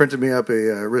 Printed me up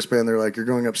a wristband. They're like, you're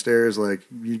going upstairs, like,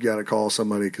 you got to call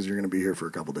somebody because you're going to be here for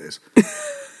a couple days.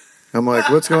 I'm like,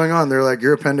 what's going on? They're like,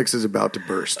 your appendix is about to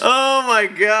burst. Oh, my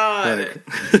God.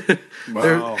 Like,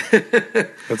 wow.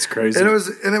 That's crazy. And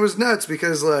it was nuts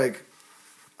because, like,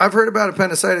 I've heard about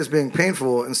appendicitis being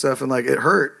painful and stuff, and, like, it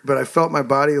hurt, but I felt my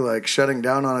body, like, shutting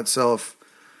down on itself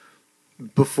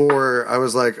before I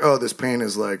was like, oh, this pain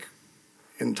is like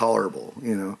intolerable,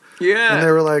 Yeah. And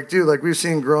they were like, dude, like we've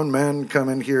seen grown men come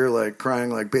in here like crying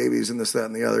like babies and this, that,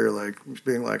 and the other, like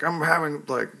being like, I'm having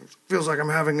like feels like I'm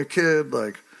having a kid,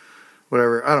 like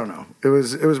whatever. I don't know. It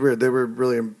was weird. They were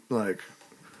really like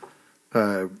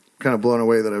kind of blown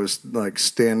away that I was like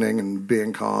standing and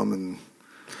being calm and.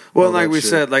 Well, like we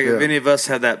said, like if any of us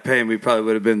had that pain, we probably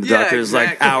would have been the doctors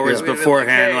like hours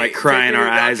beforehand, like crying our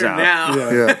eyes out.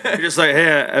 Yeah. You're just like, hey,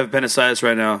 I have appendicitis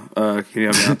right now. Can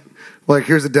you help me out? Like,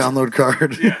 here's a download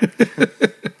card. Yeah.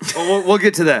 Well, we'll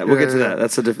get to that. We'll get to that.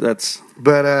 That's.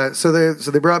 But so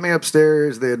they brought me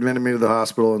upstairs. They admitted me to the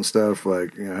hospital and stuff.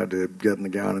 Like, I had to get in the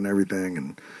gown and everything,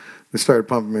 and they started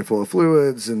pumping me full of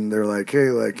fluids. And they're like, "Hey,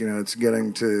 like, it's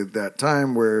getting to that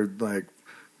time where like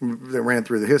they ran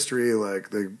through the history.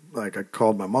 I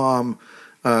called my mom.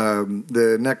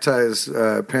 The Neckties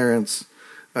parents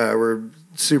were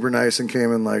super nice and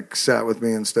came and like sat with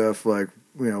me and stuff. Like,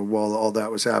 while all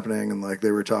that was happening, and like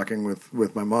they were talking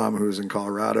with my mom who was in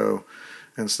Colorado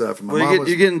and stuff. And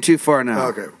you're getting too far now.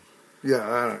 Okay,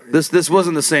 yeah. This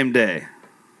wasn't the same day.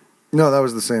 No, that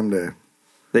was the same day.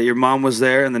 That your mom was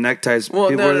there and the Neckties people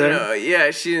were there? No.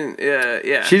 Yeah, she didn't.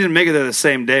 Yeah. She didn't make it there the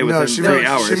same day within 3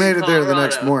 hours. She made it there the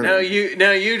next morning.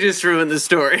 Now you just ruined the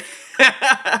story.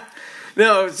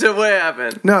 No, so what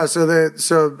happened? No,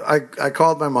 so I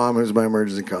called my mom, who's my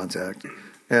emergency contact,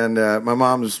 and my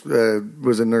mom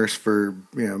was a nurse for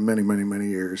many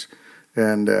years,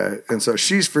 and so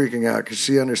she's freaking out because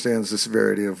she understands the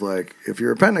severity of like if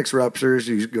your appendix ruptures,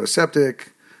 you go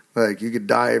septic, like you could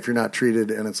die if you're not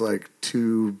treated, and it's like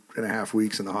 2.5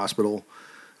 weeks in the hospital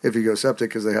if you go septic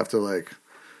because they have to like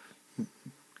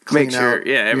clean make sure out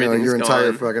your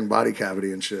entire fucking body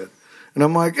cavity and shit. And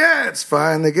I'm like, yeah, it's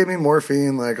fine. They gave me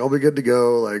morphine. Like, I'll be good to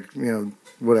go. Like,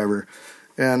 whatever.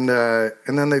 And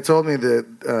then they told me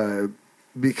that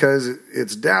because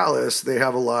it's Dallas, there's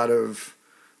a lot of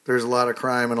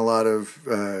crime and a lot of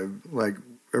like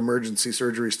emergency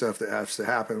surgery stuff that has to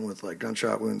happen with like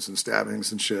gunshot wounds and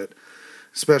stabbings and shit,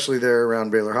 especially there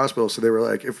around Baylor Hospital. So they were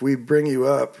like, if we bring you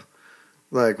up,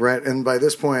 like, right. And by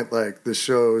this point, like the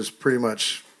show is pretty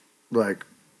much like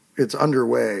it's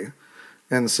underway.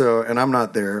 And I'm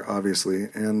not there, obviously.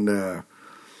 And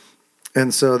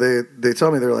so they tell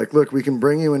me, they're like, look, we can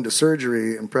bring you into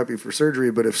surgery and prep you for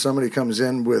surgery, but if somebody comes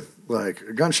in with like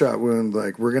a gunshot wound,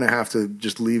 like we're going to have to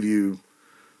just leave you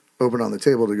open on the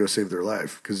table to go save their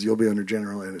life because you'll be under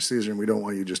general anesthesia and we don't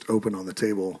want you just open on the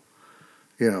table,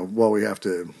 while we have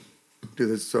to do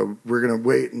this. So we're going to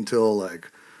wait until like,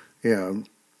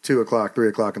 2 o'clock, 3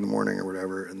 o'clock in the morning or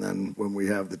whatever. And then when we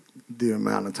have the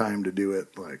amount of time to do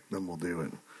it, like, then we'll do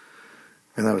it.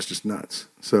 And that was just nuts.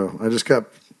 So I just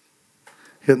kept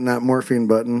hitting that morphine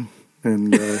button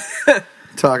and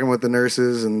talking with the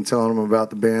nurses and telling them about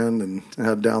the band and I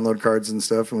had download cards and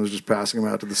stuff and was just passing them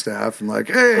out to the staff and like,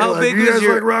 hey, you guys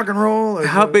like rock and roll? Like,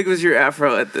 how big was your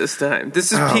afro at this time?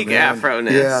 This is peak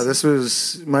afro-ness.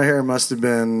 Yeah, my hair must have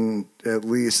been at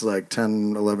least like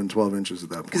 10, 11, 12 inches at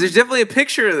that point. Because there's definitely a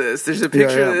picture of this. There's a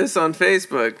picture of this on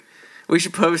Facebook. We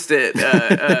should post it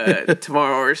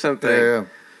tomorrow or something. Yeah.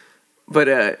 But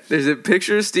there's a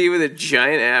picture of Steve with a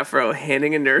giant afro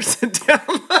handing a nurse a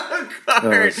download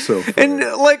card. So funny. And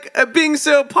like being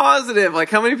so positive. Like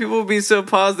how many people would be so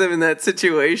positive in that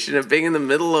situation of being in the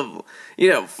middle of,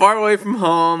 far away from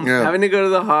home, having to go to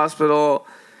the hospital.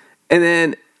 And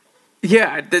then,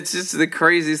 that's just the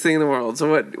craziest thing in the world.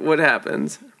 So what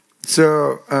happens?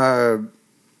 So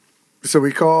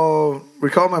we call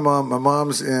my mom. My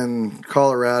mom's in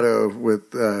Colorado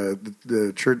with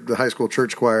the high school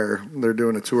church choir. They're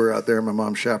doing a tour out there. My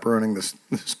mom's chaperoning this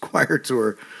choir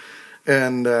tour,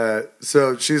 and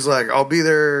so she's like, "I'll be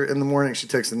there in the morning." She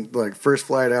takes the first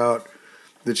flight out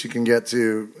that she can get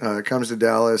to. Comes to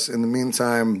Dallas. In the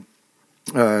meantime,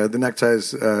 the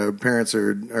Neckties parents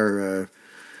are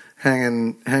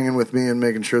hanging with me and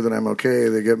making sure that I'm okay.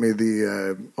 They get me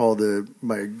my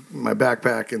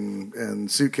backpack and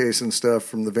suitcase and stuff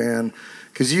from the van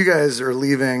because you guys are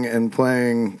leaving and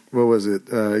playing. What was it?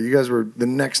 You guys were the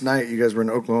next night. You guys were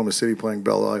in Oklahoma City playing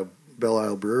Belle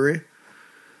Isle Brewery,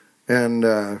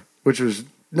 and which was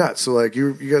nuts. So like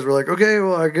you guys were like, okay,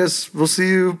 well I guess we'll see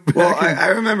you. Well, I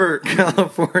remember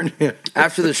California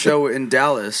after the show in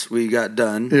Dallas, we got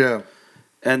done. Yeah.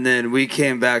 And then we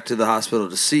came back to the hospital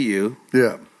to see you.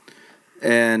 Yeah.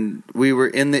 And we were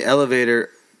in the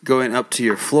elevator going up to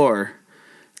your floor,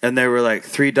 and there were like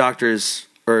 3 doctors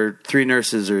or 3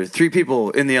 nurses or 3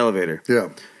 people in the elevator. Yeah.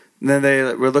 And then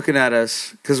they were looking at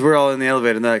us because we're all in the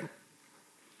elevator, and they're like,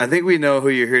 I think we know who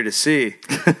you're here to see.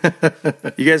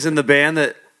 You guys in the band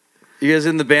that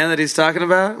he's talking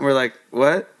about? And we're like,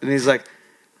 what? And he's like,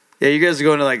 yeah, you guys are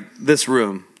going to like this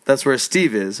room. That's where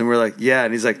Steve is. And we're like, yeah.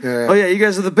 And he's like, oh, yeah, you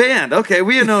guys are the band. Okay,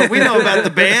 we know about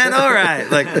the band. All right.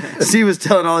 Like, Steve was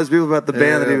telling all these people about the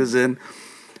band that he was in.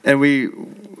 And we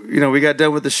got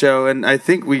done with the show. And I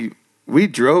think we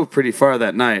drove pretty far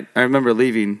that night. I remember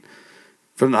leaving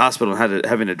from the hospital and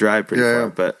having to drive pretty far.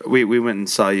 But we went and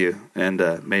saw you and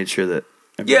made sure that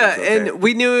Yeah, okay. and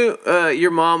we knew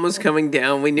your mom was coming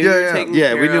down. We knew you were taking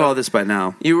Yeah, care we knew of. all this by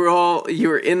now. You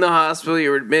were in the hospital.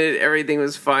 You were admitted. Everything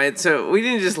was fine. So we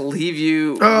didn't just leave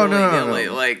you. Oh, willy-nilly.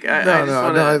 no. Like I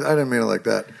didn't mean it like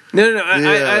that. No.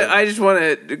 Yeah. I just want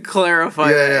to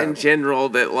clarify that in general.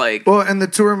 That like, well, and the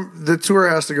tour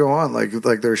has to go on. Like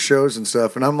there's shows and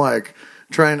stuff, and I'm like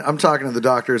I'm talking to the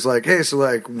doctors. Like, hey, so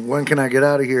like, when can I get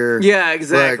out of here? Yeah,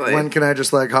 exactly. Like, when can I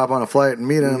just like hop on a flight and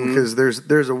meet him? Because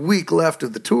there's a week left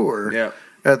of the tour. Yeah.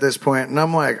 At this point, and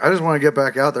I'm like, I just want to get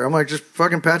back out there. I'm like, just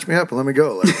fucking patch me up and let me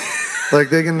go. Like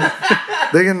they can load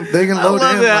I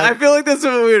love in. that. Like, I feel like that's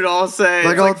what we would all say.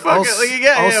 like It's I'll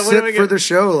sit for the the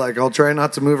show. Like I'll try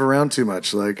not to move around too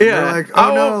much. Like and yeah. they're like,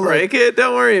 I oh no, won't like, break it.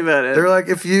 Don't worry about it. they're like,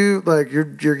 if you like, you're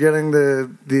getting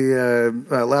the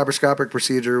laparoscopic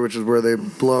procedure, which is where they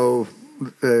blow,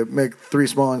 make 3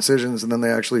 small incisions, and then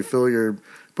they actually fill your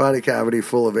body cavity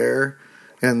full of air,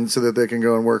 and so that they can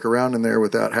go and work around in there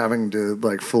without having to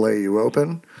like fillet you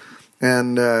open.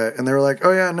 And they were like,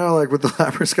 oh yeah, no, like with the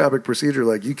laparoscopic procedure,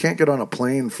 like you can't get on a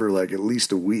plane for like at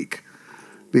least a week,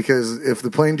 because if the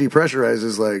plane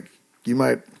depressurizes, like you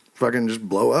might fucking just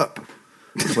blow up.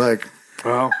 Like,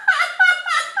 Well,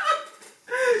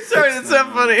 Sorry, that's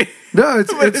not funny. no,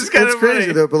 it's kinda crazy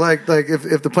funny. though. But like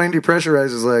if the plane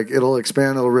depressurizes, like it'll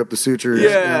expand, it'll rip the sutures.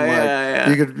 Yeah, and like yeah.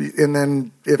 you could, and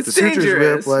then if It's the sutures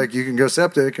dangerous. rip, like you can go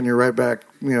septic and you're right back,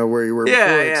 where you were Yeah,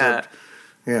 before. yeah. Except,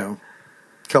 a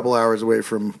couple hours away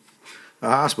from a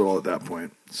hospital at that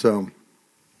point. So,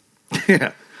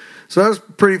 yeah. So I was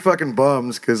pretty fucking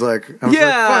bummed because like I was like,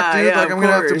 fuck, dude, yeah, like I'm of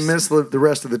gonna have to course. miss the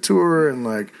rest of the tour and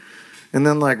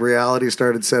then like reality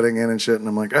started setting in and shit, and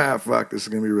I'm like, fuck, this is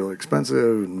gonna be really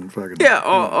expensive and fucking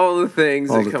All the things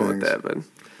All that the come with things. that,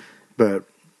 But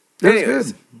it was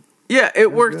Anyways. good. Yeah,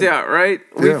 it worked good. out, right?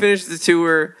 We Yeah. finished the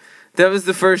tour. That was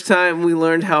the first time we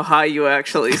learned how high you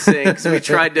actually sing. Because we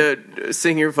tried to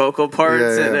sing your vocal parts,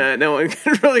 Yeah, yeah. and no one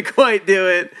could really quite do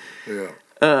it.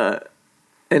 Yeah.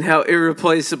 And how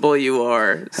irreplaceable you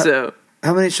are. So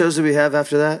How many shows did we have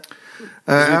after that?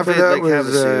 After played that Lake was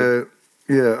Havasu.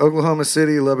 Oklahoma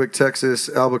City, Lubbock, Texas,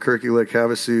 Albuquerque, Lake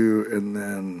Havasu, and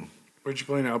then where'd you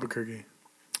play in Albuquerque?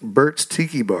 Bert's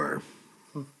Tiki Bar,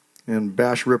 and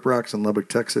Bash Rip Rocks in Lubbock,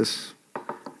 Texas,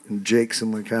 and Jake's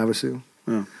in Lake Havasu.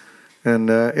 Oh. And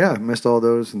missed all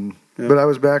those. But I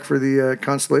was back for the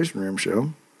Constellation Room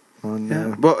show.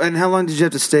 Well, and how long did you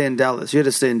have to stay in Dallas? You had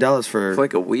to stay in Dallas for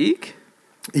like a week?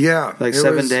 like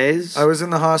 7 days? I was in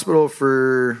the hospital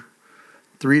for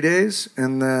 3 days,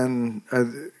 and then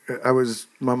I was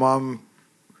my mom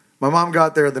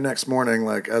got there the next morning,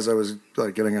 like as I was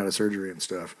like getting out of surgery and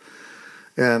stuff.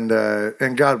 And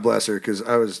God bless her, because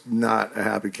I was not a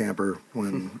happy camper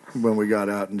when we got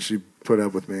out, and she put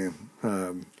up with me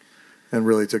and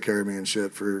really took care of me and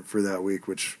shit for that week,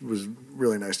 which was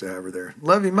really nice to have her there.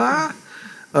 Love you, Ma.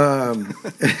 I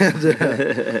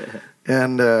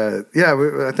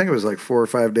think it was like 4 or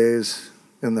 5 days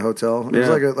in the hotel. It was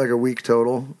like a week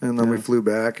total, and then we flew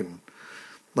back, and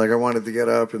like I wanted to get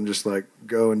up and just like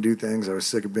go and do things. I was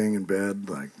sick of being in bed,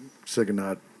 like sick of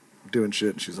not doing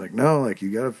shit. And she's like, no, like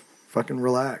you gotta fucking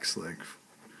relax. Like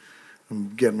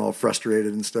I'm getting all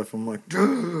frustrated and stuff. I'm like,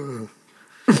 ugh.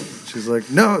 She's like,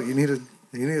 no, you need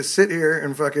to sit here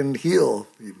and fucking heal,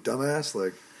 you dumbass.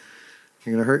 Like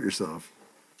you're gonna hurt yourself.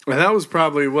 And that was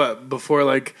probably before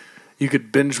like you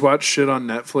could binge watch shit on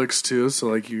Netflix too. So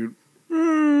like you.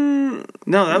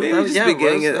 No, that Maybe was just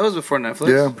beginning that it. was before Netflix.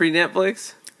 Yeah.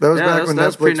 Pre-Netflix? That was Yeah, back that when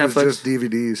was Netflix was pre-Netflix. just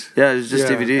DVDs. Yeah, it was just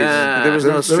Yeah. DVDs. Ah. There was no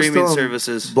There was streaming still-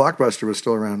 services. Blockbuster was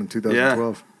still around in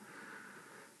 2012.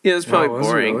 Yeah, it's probably was it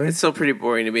boring. really? It's still pretty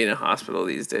boring to be in a hospital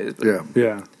these days. But Yeah.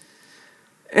 Yeah.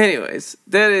 anyways,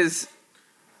 that is...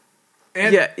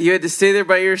 you had to stay there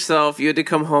by yourself. You had to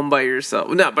come home by yourself.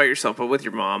 Well, not by yourself, but with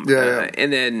your mom. Yeah.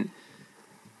 And then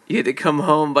you had to come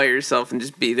home by yourself and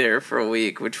just be there for a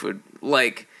week, which would,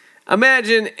 like...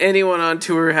 Imagine anyone on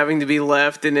tour having to be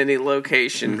left in any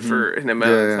location for an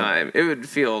amount of time. It would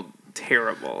feel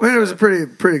terrible. I mean, it was a pretty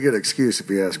good excuse if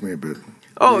you ask me, but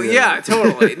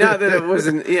Totally. Not that it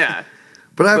wasn't,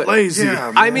 but I'm lazy.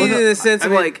 Yeah, I man. mean, in the sense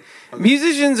of like,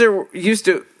 musicians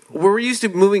we're used to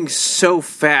moving so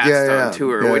fast on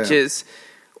tour, which is,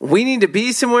 we need to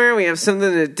be somewhere, we have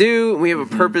something to do, we have a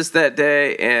purpose that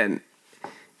day, and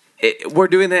we're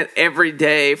doing that every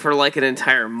day for like an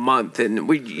entire month, and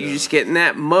you just get in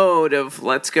that mode of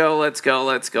let's go.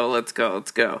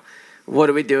 What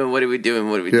are we doing?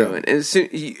 And as soon,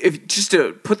 if just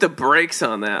to put the brakes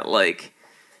on that, like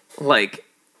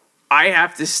I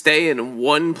have to stay in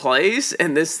one place,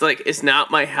 and this like it's not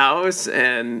my house,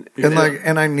 and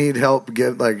I need help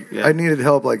I needed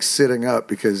help like sitting up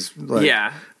because like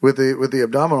with the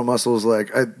abdominal muscles,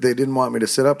 like they didn't want me to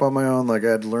sit up on my own. Like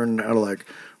I had to learn how to like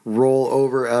roll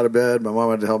over out of bed. My mom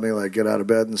had to help me like get out of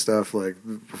bed and stuff. Like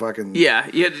fucking Yeah,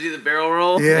 you had to do the barrel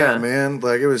roll. yeah. Man.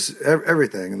 Like it was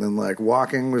everything. And then like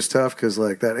walking was tough because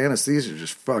like that anesthesia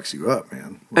just fucks you up,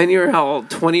 man. And you were how old?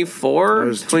 24? I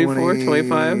was 24,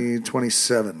 25?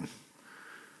 27.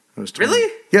 I was 20.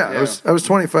 Really? Yeah, I was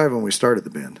 25 when we started the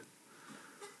band.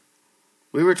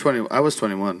 We were 20. I was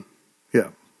 21 Yeah.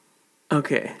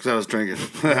 Okay. because I was drinking.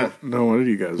 No wonder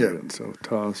you guys Yeah. are getting so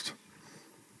tossed.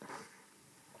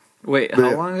 Wait, But how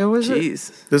yeah. long ago was it?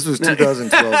 Jeez. This was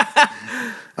 2012.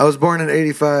 I was born in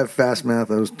 85, fast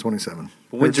math. I was 27.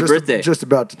 When's your Just- birthday? Just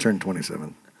about to turn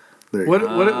 27. There you What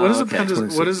go. what is okay.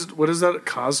 appendix? What is that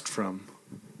caused from?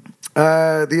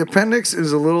 The appendix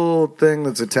is a little thing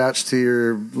that's attached to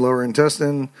your lower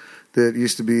intestine that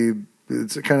used to be,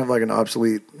 it's kind of like an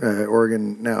obsolete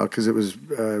organ now because it was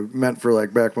meant for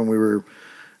like back when we were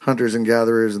hunters and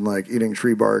gatherers and like eating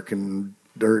tree bark and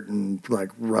dirt and like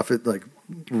like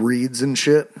reeds and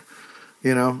shit,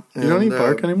 you know? You don't eat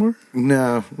bark anymore?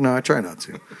 No, I try not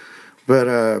to.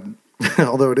 But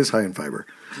although it is high in fiber.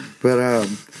 But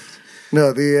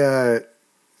no,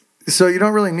 so you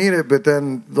don't really need it, but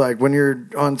then like when you're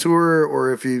on tour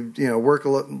or if you work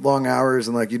long hours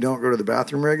and like you don't go to the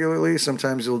bathroom regularly,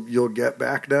 sometimes you'll get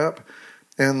backed up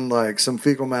and like some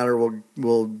fecal matter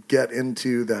will get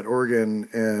into that organ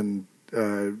and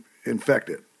infect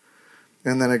it.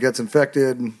 And then it gets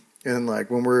infected and like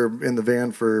when we're in the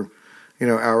van for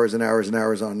hours and hours and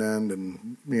hours on end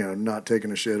and not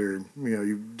taking a shit or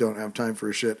you don't have time for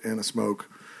a shit and a smoke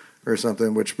or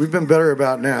something, which we've been better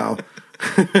about now.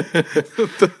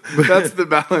 That's the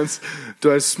balance.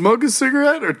 Do I smoke a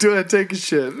cigarette or do I take a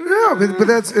shit? No, but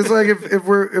it's like if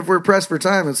we're pressed for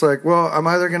time, it's like, well, I'm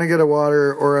either gonna get a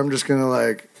water or I'm just gonna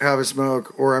like have a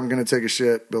smoke or I'm gonna take a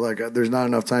shit. But like, there's not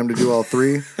enough time to do all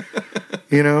three,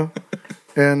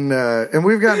 And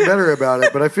we've gotten better about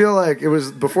it. But I feel like it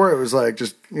was before. It was like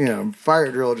just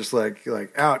fire drill, just like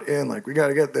out in, like we got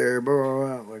to get there, blah,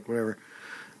 blah, blah, like whatever.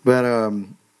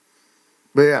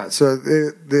 But yeah, so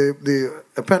the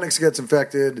appendix gets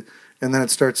infected, and then it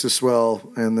starts to swell,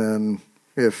 and then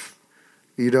if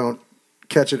you don't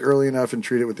catch it early enough and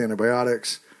treat it with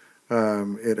antibiotics,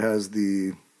 it has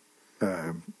the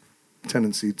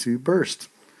tendency to burst.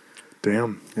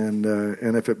 Damn. And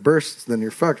if it bursts, then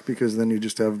you're fucked because then you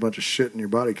just have a bunch of shit in your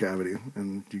body cavity,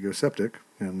 and you go septic,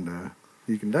 and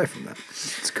you can die from that.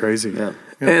 It's crazy. Yeah.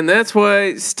 And that's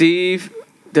why Steve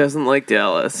doesn't like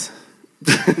Dallas.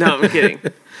 No, I'm kidding.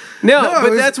 No,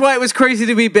 but that's why it was crazy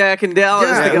to be back in Dallas.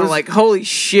 Yeah, Like, it I'm was- like, holy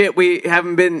shit, we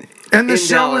haven't been And the in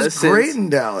show Dallas was since- great in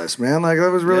Dallas, man. Like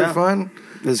that was really Yeah. fun.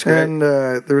 It was great. And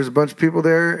there was a bunch of people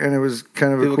there, and it was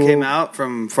kind of People a cool. came out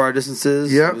from far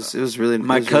distances. Yep. It was really.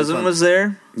 My cousin fun. was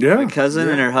there. Yeah. My cousin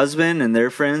and her husband and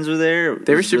their friends were there.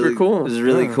 They were super cool. It was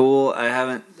really cool. I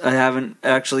haven't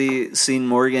actually seen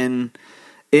Morgan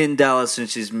in Dallas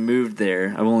since she's moved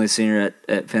there. I've only seen her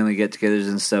at family get-togethers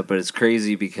and stuff. But it's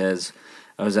crazy because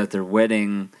I was at their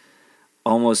wedding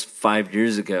almost 5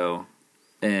 years ago,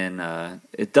 and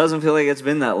it doesn't feel like it's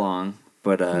been that long.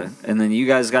 But and then you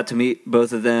guys got to meet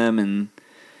both of them, and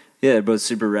yeah, they're both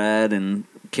super rad and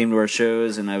came to our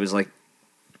shows, and I was like,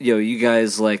 yo, you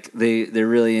guys like they're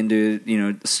really into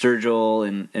Sturgill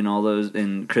and all those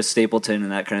and Chris Stapleton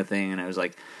and that kind of thing, and I was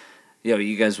like, yo,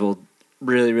 you guys will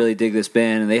really really dig this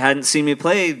band, and they hadn't seen me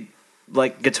play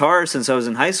like guitar since I was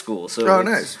in high school, so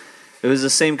nice. It was the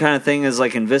same kind of thing as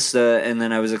like in Vista, and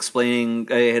then I had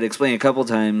explained a couple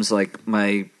times like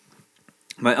my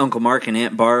Uncle Mark and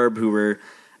Aunt Barb, who were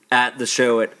at the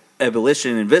show at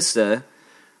Ebullition in Vista,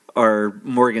 are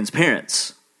Morgan's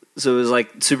parents. So it was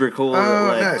like super cool. Oh,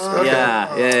 like, nice. Okay.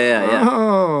 Yeah.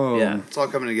 Oh. Yeah. It's all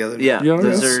coming together. Yeah. Yeah,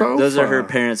 Those that's are so those are her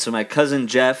fun. parents. So my cousin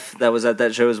Jeff, that was at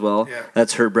that show as well. Yeah.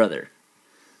 That's her brother.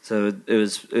 So it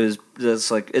was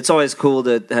that's like it's always cool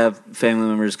to have family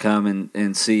members come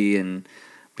and see and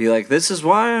be like, this is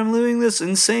why I'm living this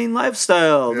insane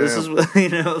lifestyle. Yeah. This is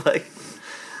like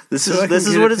this So I is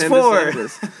can what get it's for.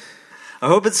 appendicitis. I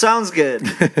hope it sounds good.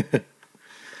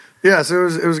 Yeah, so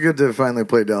it was good to finally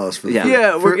play Dallas for the Yeah.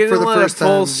 Yeah, we're getting for a the lot of first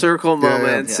full time. circle Yeah, yeah.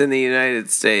 moments in the United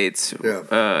States.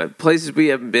 Yeah. Places we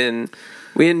haven't been.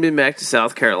 We hadn't been back to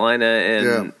South Carolina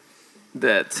in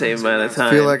that same amount of I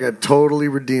time. feel like I totally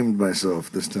redeemed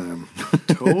myself this time.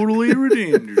 Totally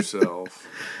redeemed yourself.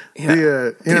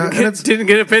 Yeah. Didn't Didn't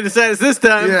get appendicitis this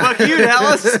time. Yeah. Fuck you,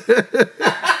 Dallas.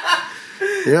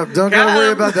 Yep, don't Got gotta worry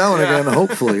him. about that one again.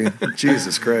 Hopefully,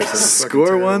 Jesus Christ, that's fucking Score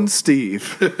terrible. one,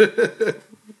 Steve.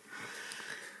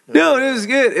 No, it was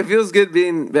good. It feels good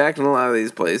being back in a lot of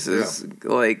these places.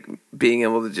 Yeah. Like, being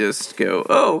able to just go,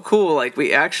 oh, cool. Like,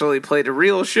 we actually played a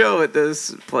real show at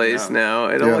this place now.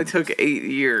 It only took 8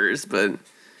 years, but,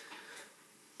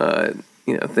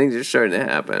 things are starting to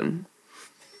happen.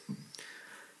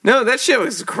 No, that shit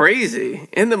was crazy.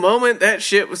 In the moment, that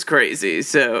shit was crazy.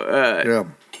 So,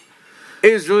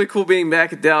 it was really cool being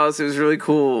back at Dallas. It was really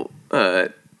cool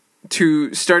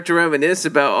to start to reminisce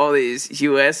about all these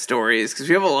U.S. stories, because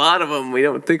we have a lot of them. We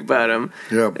don't think about them.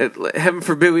 Yeah. Heaven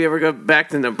forbid we ever go back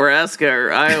to Nebraska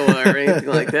or Iowa or anything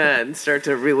like that and start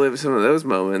to relive some of those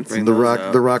moments. The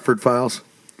Rockford Files.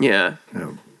 Yeah.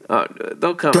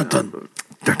 They'll come. Dun, dun.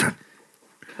 Dun, dun.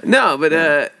 No, but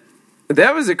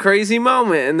that was a crazy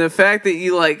moment, and the fact that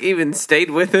you even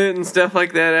stayed with it and stuff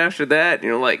like that after that,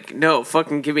 you're like, no,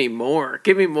 fucking give me more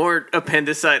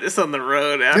appendicitis on the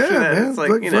road after that. Man, it's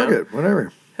fuck it,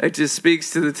 whatever. It just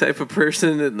speaks to the type of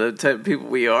person and the type of people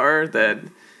we are that,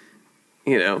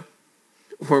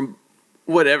 we're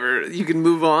whatever. You can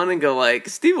move on and go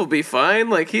Steve will be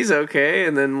fine, he's okay,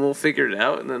 and then we'll figure it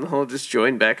out, and then he'll just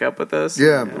join back up with us.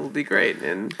 Yeah, it'll be great.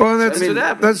 And that's what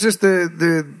happens. That's just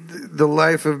the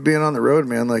life of being on the road,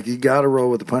 man. You got to roll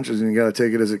with the punches, and you got to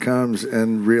take it as it comes,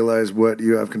 and realize what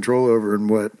you have control over, and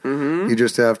what you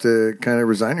just have to kind of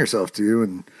resign yourself to.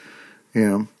 And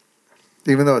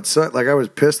even though it sucked, I was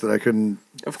pissed that I couldn't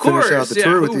finish out the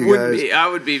tour with you guys. I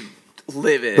would be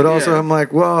livid. But also, I'm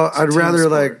I'd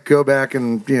rather go back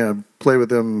and play with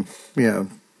them,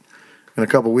 in a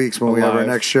couple weeks when we have our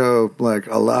next show,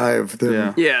 alive,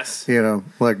 than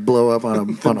blow up on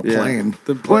a plane.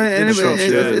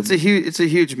 It's a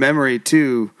huge memory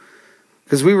too,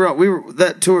 because we were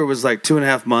that tour was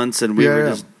 2.5 months, and we were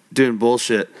just doing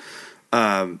bullshit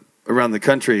around the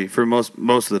country for most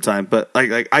of the time. But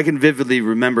I can vividly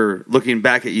remember looking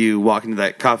back at you walking to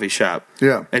that coffee shop,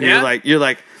 and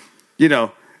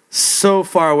you're so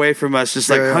far away from us, just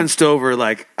hunched over,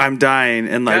 I'm dying,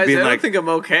 and Guys, being I don't think I'm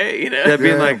okay,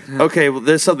 being okay, well,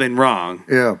 there's something wrong.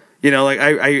 Yeah,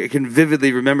 I can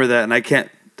vividly remember that, and I can't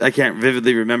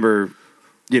vividly remember,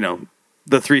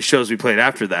 the 3 shows we played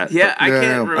after that. Yeah, I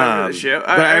can't remember the show.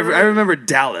 But I remember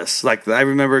Dallas. I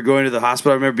remember going to the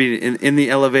hospital. I remember being in the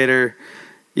elevator.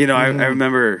 I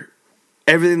remember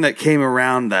everything that came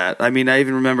around that. I mean, I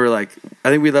even remember I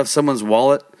think we left someone's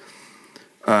wallet.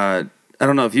 I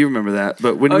don't know if you remember that,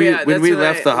 but when we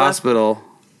left the hospital,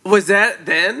 was that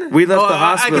then? We left the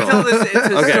hospital. I can tell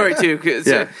this story too.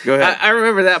 Go ahead. I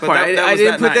remember that part. I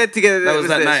didn't put that together. That was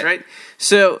that night, right?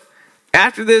 So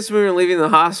after this, we were leaving the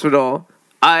hospital.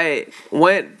 I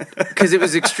went because it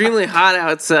was extremely hot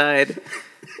outside.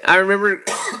 I remember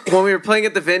when we were playing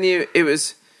at the venue, it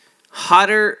was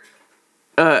hotter.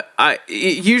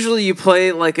 Usually you play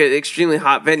an extremely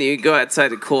hot venue, you go outside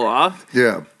to cool off.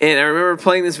 Yeah. And I remember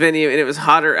playing this venue, and it was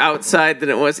hotter outside than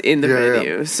it was in the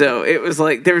venue. Yeah. So it was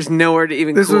there was nowhere to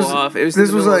even cool off. It was the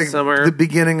middle of summer. The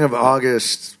beginning of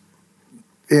August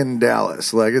in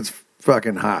Dallas. It's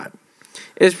fucking hot.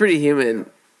 It was pretty humid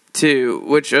too,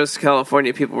 which us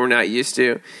California people were not used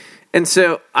to. And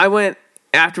so I went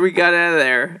after we got out of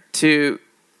there to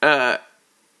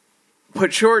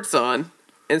put shorts on.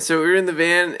 And so we were in the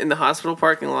van in the hospital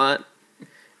parking lot,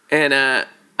 and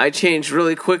I changed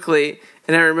really quickly.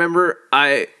 And I remember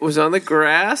I was on the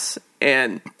grass,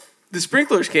 and the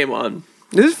sprinklers came on.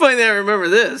 This is funny that I remember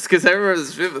this, because I remember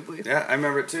this vividly. Yeah, I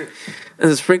remember it too.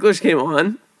 And the sprinklers came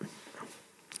on.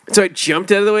 So I jumped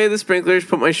out of the way of the sprinklers,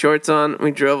 put my shorts on, and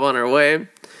we drove on our way.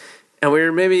 And we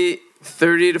were maybe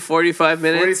 30 to 45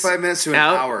 minutes 45 minutes to an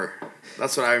hour.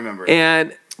 That's what I remember.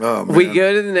 And we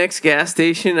go to the next gas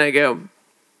station, and I go,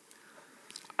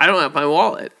 I don't have my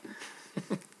wallet.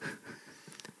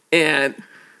 And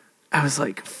I was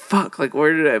like, fuck,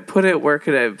 where did I put it? Where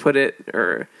could I put it?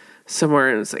 Or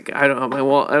somewhere. And it's I don't have my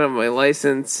wallet. I don't have my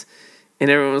license. And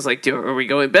everyone was like, are we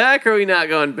going back or are we not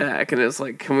going back? And it's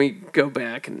can we go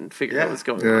back and figure out what's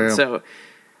going on? Yeah. So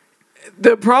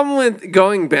the problem with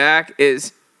going back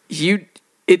is you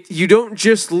don't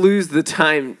just lose the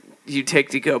time you take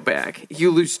to go back.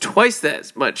 You lose twice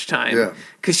that much time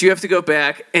because you have to go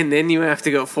back and then you have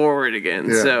to go forward again.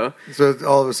 Yeah. So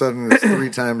all of a sudden it's 3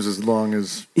 times as long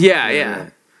as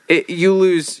you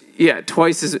lose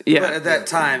twice as But at that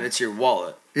time it's your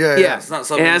wallet. Yeah. It's not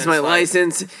something. It has my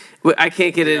license. I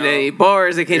can't get in any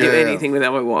bars. I can't do anything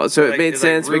without my wallet. So it made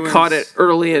sense. We caught it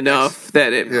early enough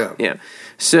that it.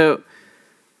 So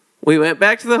we went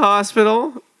back to the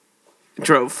hospital.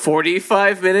 Drove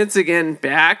 45 minutes again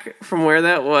back from where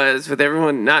that was with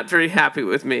everyone not very happy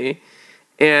with me.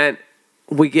 And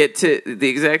we get to the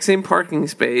exact same parking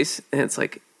space, and it's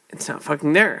it's not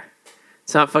fucking there.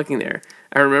 It's not fucking there.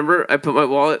 I remember I put my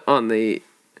wallet on the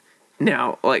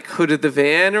hood of the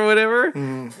van or whatever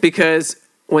because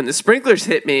when the sprinklers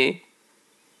hit me,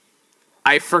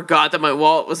 I forgot that my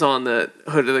wallet was on the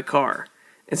hood of the car.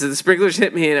 And so the sprinklers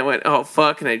hit me and I went, oh,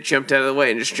 fuck. And I jumped out of the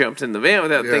way and just jumped in the van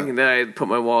without thinking that I had put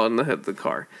my wallet on the hood of the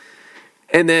car.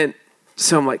 And then,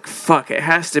 so I'm like, fuck, it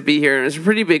has to be here. And it was a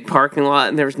pretty big parking lot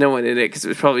and there was no one in it because it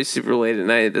was probably super late at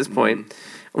night at this point.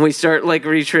 And we start like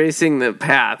retracing the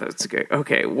path. It's like,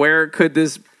 okay, where could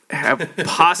this have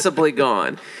possibly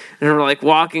gone? And we're like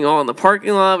walking all in the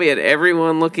parking lot. We had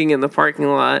everyone looking in the parking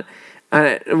lot.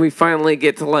 And we finally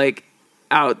get to like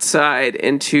outside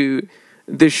into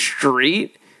the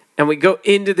street. And we go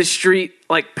into the street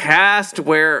like past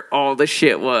where all the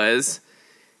shit was.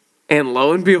 And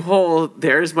lo and behold,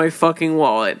 there's my fucking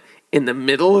wallet in the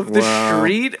middle of the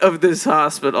street of this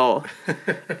hospital.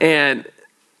 And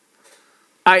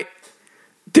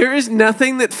there is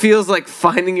nothing that feels like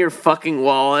finding your fucking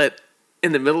wallet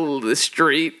in the middle of the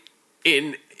street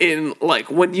in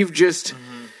like when you've just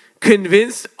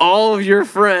convinced all of your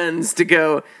friends to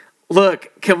go,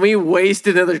 look, can we waste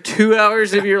another 2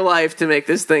 hours of your life to make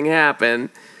this thing happen?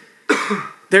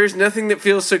 There's nothing that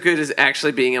feels so good as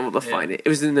actually being able to find it. It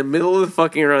was in the middle of the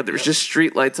fucking road. There was just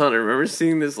street lights on. I remember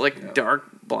seeing this like dark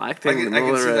black thing in the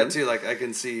middle of the road. I can see that too. Like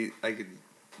I could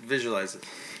visualize it.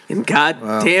 And god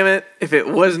damn it, if it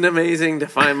wasn't amazing to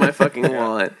find my fucking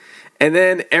wallet. And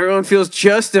then everyone feels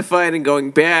justified in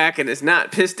going back and is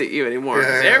not pissed at you anymore.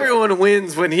 Everyone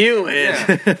wins when you win.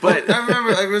 Yeah. But I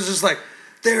remember I was just like,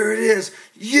 there it is.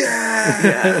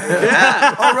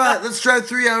 Yeah. All right, let's drive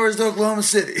 3 hours to Oklahoma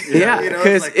City. Yeah,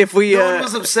 because like, if we... no one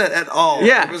was upset at all.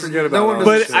 Yeah. Forget about it.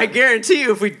 But upset. I guarantee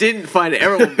you, if we didn't find it,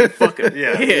 everyone would be fucking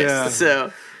pissed. Yeah.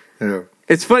 So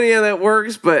it's funny how that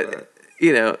works, but,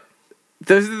 you know,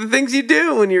 those are the things you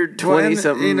do when you're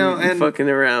 20-something and fucking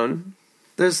around.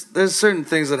 There's certain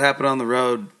things that happen on the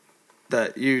road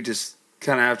that you just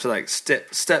kind of have to, like,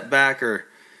 step back or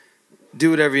do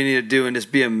whatever you need to do and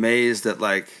just be amazed at,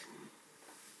 like,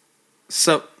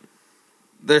 so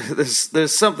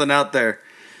there's something out there,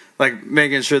 like,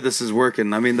 making sure this is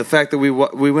working. I mean, the fact that we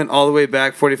went all the way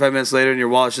back 45 minutes later and your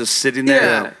wallet's just sitting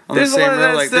there on the same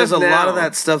road, like, there's a lot of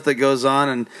that stuff that goes on,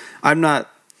 and I'm not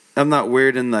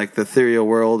weird in, like, the ethereal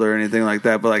world or anything like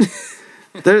that, but, like...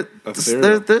 I feel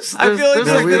like there's a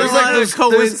lot of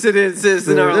coincidences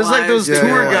in our lives. There's like those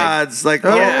tour guides, like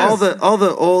all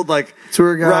the old like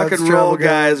tour guides, rock and roll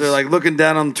guys are like looking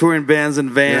down on touring bands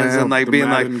and vans and like being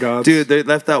like, dude, they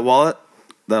left that wallet.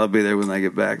 That'll be there when I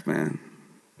get back, man.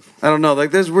 I don't know,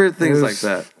 like there's weird things like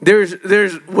that.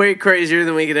 There's way crazier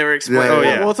than we could ever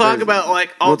explain. We'll talk about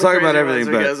like all the crazy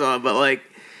everything that goes on, but like.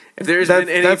 If there's been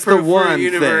any proof for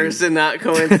universe and not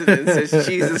coincidences,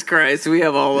 Jesus Christ, we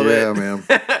have all of it. Yeah, man,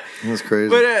 that's crazy.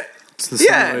 But it's the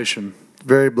simulation.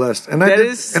 Very blessed, and I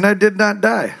did not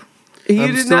die.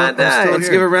 You did not die. Let's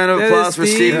give a round of applause for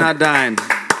Steve not dying.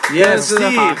 Yes,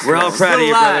 Steve. We're all proud of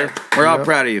you, brother. We're all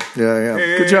proud of you. Yeah.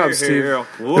 Good job, Steve. It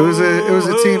was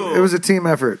a team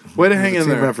effort. Way to hang in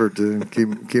there. Team effort to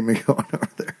keep me going over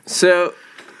there. So,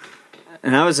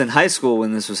 and I was in high school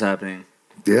when this was happening.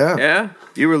 Yeah.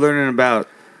 You were learning about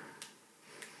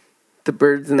the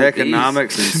birds and the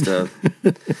economics bees. and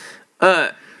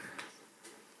stuff.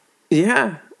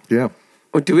 Yeah. Well,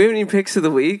 do we have any picks of the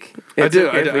week? I do.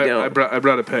 I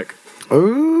brought a pick.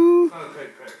 Ooh. Not a pick.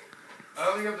 I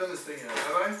don't think I've done this thing yet.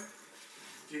 Have I?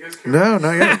 Do you guys care? No,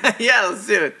 not yet. Yeah, let's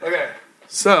do it. Okay.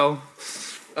 So,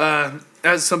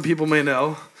 as some people may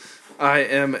know, I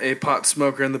am a pot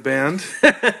smoker in the band.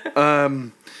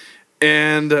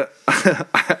 And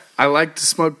I like to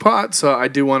smoke pot, so I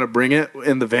do want to bring it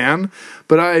in the van.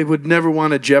 But I would never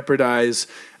want to jeopardize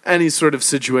any sort of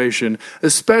situation,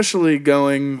 especially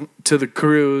going to the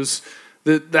cruise.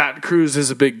 That cruise is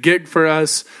a big gig for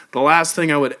us. The last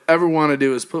thing I would ever want to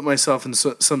do is put myself in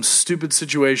some stupid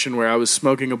situation where I was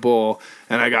smoking a bowl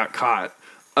and I got caught.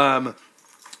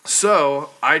 So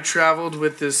I traveled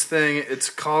with this thing. It's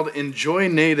called Enjoy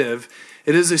Native.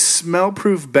 It is a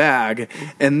smell-proof bag,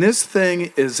 and this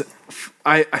thing is...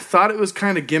 I thought it was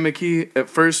kind of gimmicky at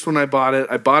first when I bought it.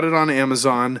 I bought it on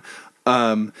Amazon.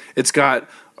 It's got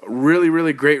really,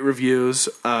 really great reviews.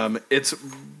 It's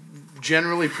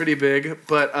generally pretty big,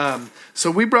 but... so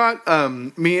we brought...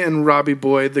 me and Robbie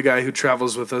Boyd, the guy who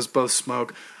travels with us, both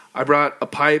smoke. I brought a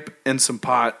pipe and some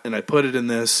pot, and I put it in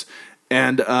this...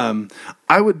 And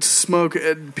I would smoke.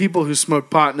 People who smoke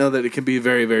pot know that it can be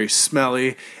very, very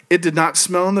smelly. It did not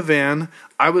smell in the van.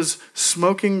 I was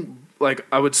smoking, like,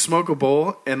 I would smoke a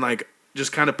bowl, and, like,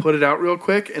 just kind of put it out real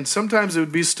quick, and sometimes it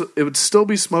would still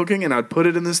be smoking, and I'd put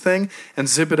it in this thing and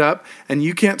zip it up, and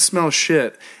you can't smell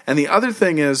shit. And the other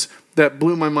thing is that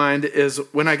blew my mind is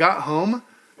when I got home,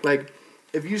 like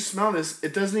if you smell this,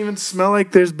 it doesn't even smell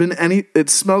like there's been any. It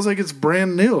smells like it's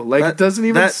brand new. Like it doesn't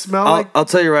even smell like. I'll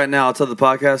tell you right now. I'll tell the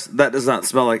podcast that does not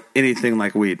smell like anything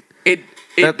like weed.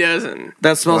 It doesn't.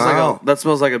 That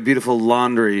smells like a beautiful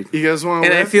laundry. You guys want?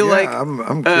 And I feel like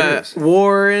I'm curious.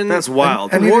 Warren. That's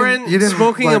wild. And Warren you didn't,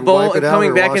 smoking like, a bowl wipe it and out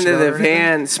coming or back wash into it out the or anything?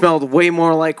 van smelled way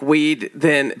more like weed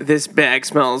than this bag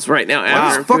smells right now.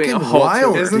 After That's doing a fucking whole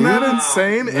wild. tour. Isn't that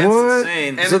insane? What?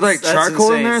 Insane. Is it like That's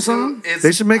charcoal in insane. there or something?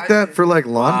 They should make that for like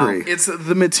laundry. It's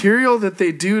the material that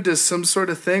they do to some sort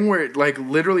of thing where it like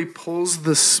literally pulls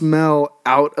the smell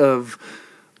out of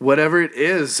whatever it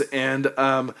is. And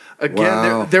again,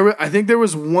 Wow. I think there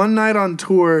was one night on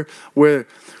tour where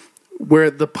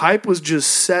the pipe was just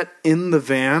set in the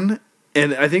van.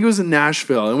 And I think it was in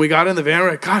Nashville. And we got in the van. We're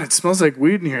like, God, it smells like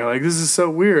weed in here. Like, this is so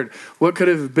weird. What could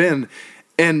it have been?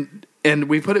 And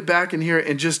we put it back in here.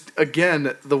 And just,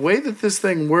 again, the way that this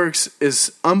thing works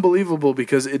is unbelievable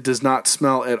because it does not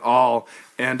smell at all.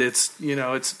 And it's,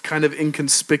 it's kind of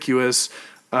inconspicuous.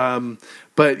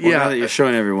 But Well, yeah. now that you're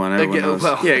showing everyone knows.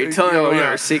 Yeah, you're telling everyone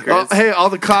our secrets. Oh, hey, all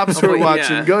the cops who are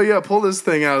Yeah. watching, pull this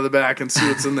thing out of the back and see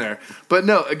what's in there. But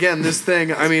no, again, this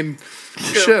thing, I mean,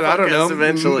 shit, I don't fuck us know.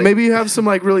 eventually. Maybe you have some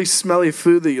like really smelly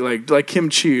food that you like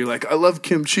kimchi. You're like, I love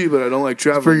kimchi, but I don't like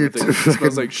traveling with it. It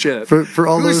smells like shit. For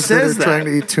all Who those that are says that? trying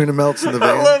to eat tuna melts in the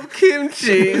van. I love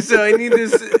kimchi, so I need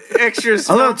this extra I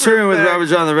smell. love touring with bag. Robert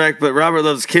John the Wreck, but Robert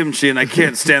loves kimchi, and I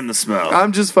can't stand the smell.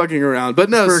 I'm just fucking around. But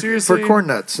no, seriously. for corn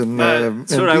nuts and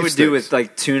That's and what I beef would do sticks. with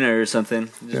like tuna or something.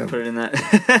 Just Yeah. put it in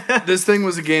that. This thing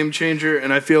was a game changer,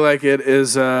 and I feel like it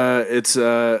is. It's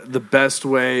the best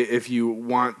way if you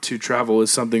want to travel with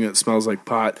something that smells like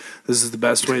pot. This is the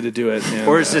best way to do it. And,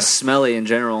 Or it's just smelly in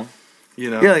general.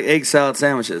 Yeah, like egg salad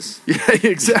sandwiches. yeah,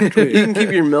 exactly. You can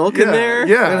keep your milk in there.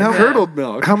 Yeah, And how- curdled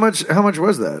milk. How much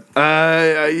was that?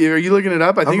 Are you looking it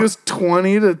up? I think it was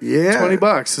 $20 to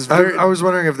 $20. It's very, I was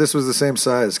wondering if this was the same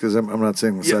size because I'm not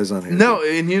seeing the size on here. No,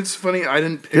 and it's funny. I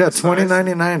didn't. Pick Yeah, the size.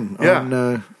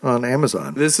 $20.99 on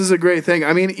Amazon. This is a great thing.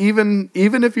 I mean, even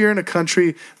if you're in a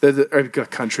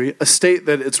a state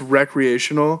that it's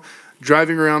recreational,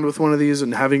 driving around with one of these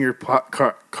and having your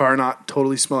car not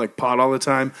totally smell like pot all the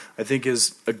time, I think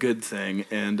is a good thing.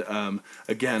 And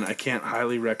again, I can't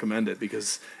highly recommend it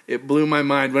because it blew my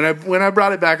mind when I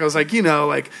brought it back. I was like,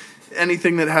 like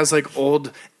anything that has like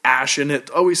old ash in it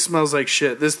always smells like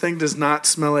shit. This thing does not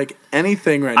smell like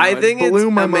anything right now. I think it blew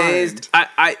it's my amazed. mind.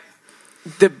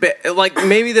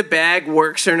 Maybe the bag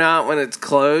works or not when it's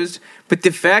closed, but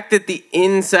the fact that the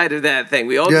inside of that thing,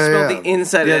 we all just smell the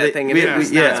inside of that thing, and it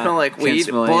does not smell like Can't weed,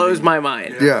 smell blows anything. my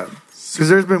mind. Yeah, because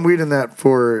there's been weed in that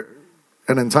for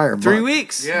an entire month. 3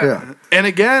 weeks. Yeah. And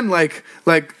again, like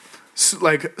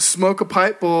smoke a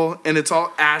pipe bowl and it's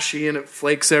all ashy and it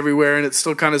flakes everywhere and it's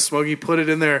still kind of smoky. Put it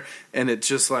in there and it's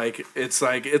just like it's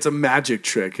a magic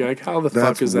trick. You're like, how the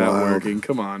That's fuck is that wild. working?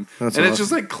 Come on. That's and it's awesome.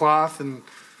 just like cloth and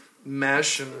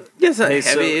mesh and Yeah, it's not Hey,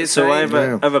 heavy. so I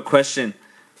have a question.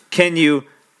 Can you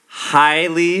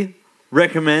highly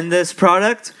recommend this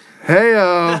product?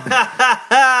 hey-o.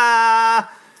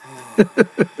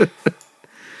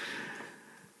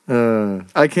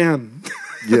 I can.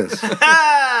 Yes,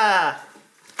 I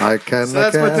can. So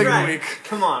that's I my can. thing of the week.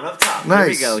 Come on, up top.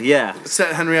 Nice. There we go. Yeah.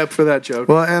 Set Henry up for that joke.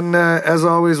 Well, and as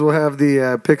always, we'll have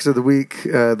the picks of the week,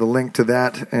 the link to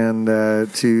that, and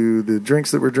to the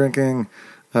drinks that we're drinking,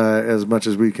 as much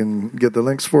as we can get the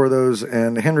links for those,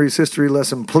 and Henry's history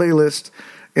lesson playlist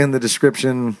in the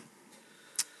description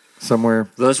somewhere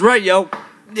That's right, yo.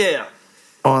 Yeah.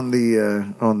 on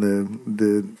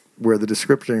the where the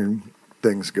description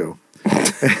things go.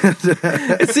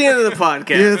 It's the end of the podcast,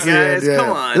 Yeah, it's guys. the end, yeah. Come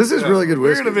on. This is really good We're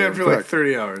whiskey. going to be in for like Fuck.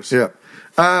 30 hours. Yeah.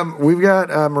 We've got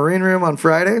Marine Room on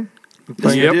Friday.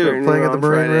 Playing, Yep. playing at the On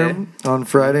Marine Friday. Room on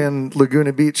Friday in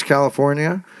Laguna Beach,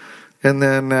 California. And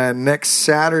then next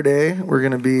Saturday, we're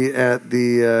going to be at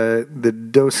the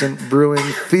Docent Brewing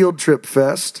Field Trip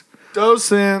Fest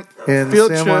Docent. in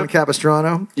Field San Juan trip.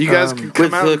 Capistrano. You guys can come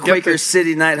With out the and get Quaker this.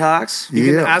 City Nighthawks. You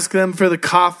can Yeah. ask them for the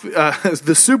coffee,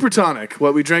 the Supertonic,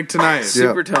 what we drank tonight.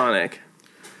 Yeah. Supertonic.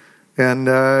 And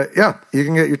you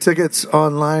can get your tickets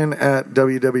online at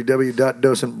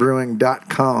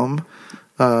www.docentbrewing.com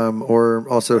or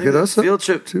also hit us up.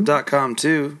 Fieldtrip.com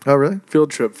too. Oh, really?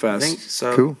 Field Trip I Fest. think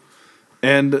so. Cool.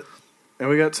 And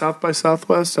we got South by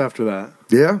Southwest after that.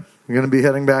 Yeah. We're going to be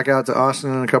heading back out to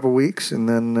Austin in a couple weeks, and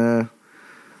then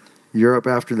Europe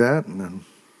after that, and then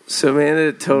So, man,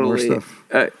 it totally. stuff.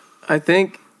 I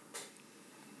think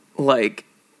like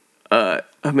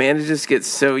Amanda just gets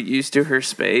so used to her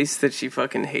space that she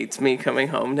fucking hates me coming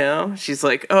home now. She's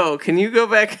like, "Oh, can you go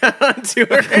back out on tour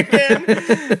again?"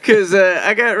 Because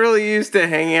I got really used to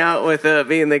hanging out with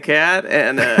me and the cat,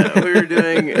 and we were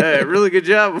doing a really good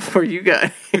job before you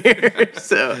got here.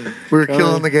 So We were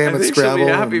killing the game I at think Scrabble. she'll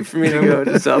be happy for me to go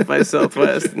to South by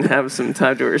Southwest and have some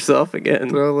time to herself again.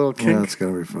 Throw a little Yeah, kink. that's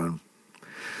going to be fun.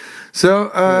 So,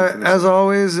 as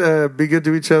always, be good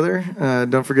to each other.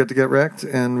 Don't forget to get wrecked.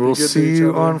 And we'll good to see each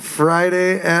you other. on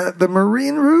Friday at the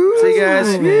Marine Room. See you guys.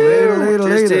 Later.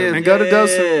 Cheers to you. And go to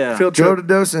Docent Field Go Trip to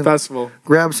Docent. Festival.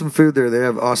 Grab some food there. They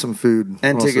have awesome food.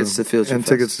 And also. tickets to Field Trip And Fest.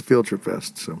 tickets to Field Trip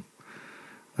Fest. So,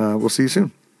 we'll see you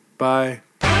soon. Bye.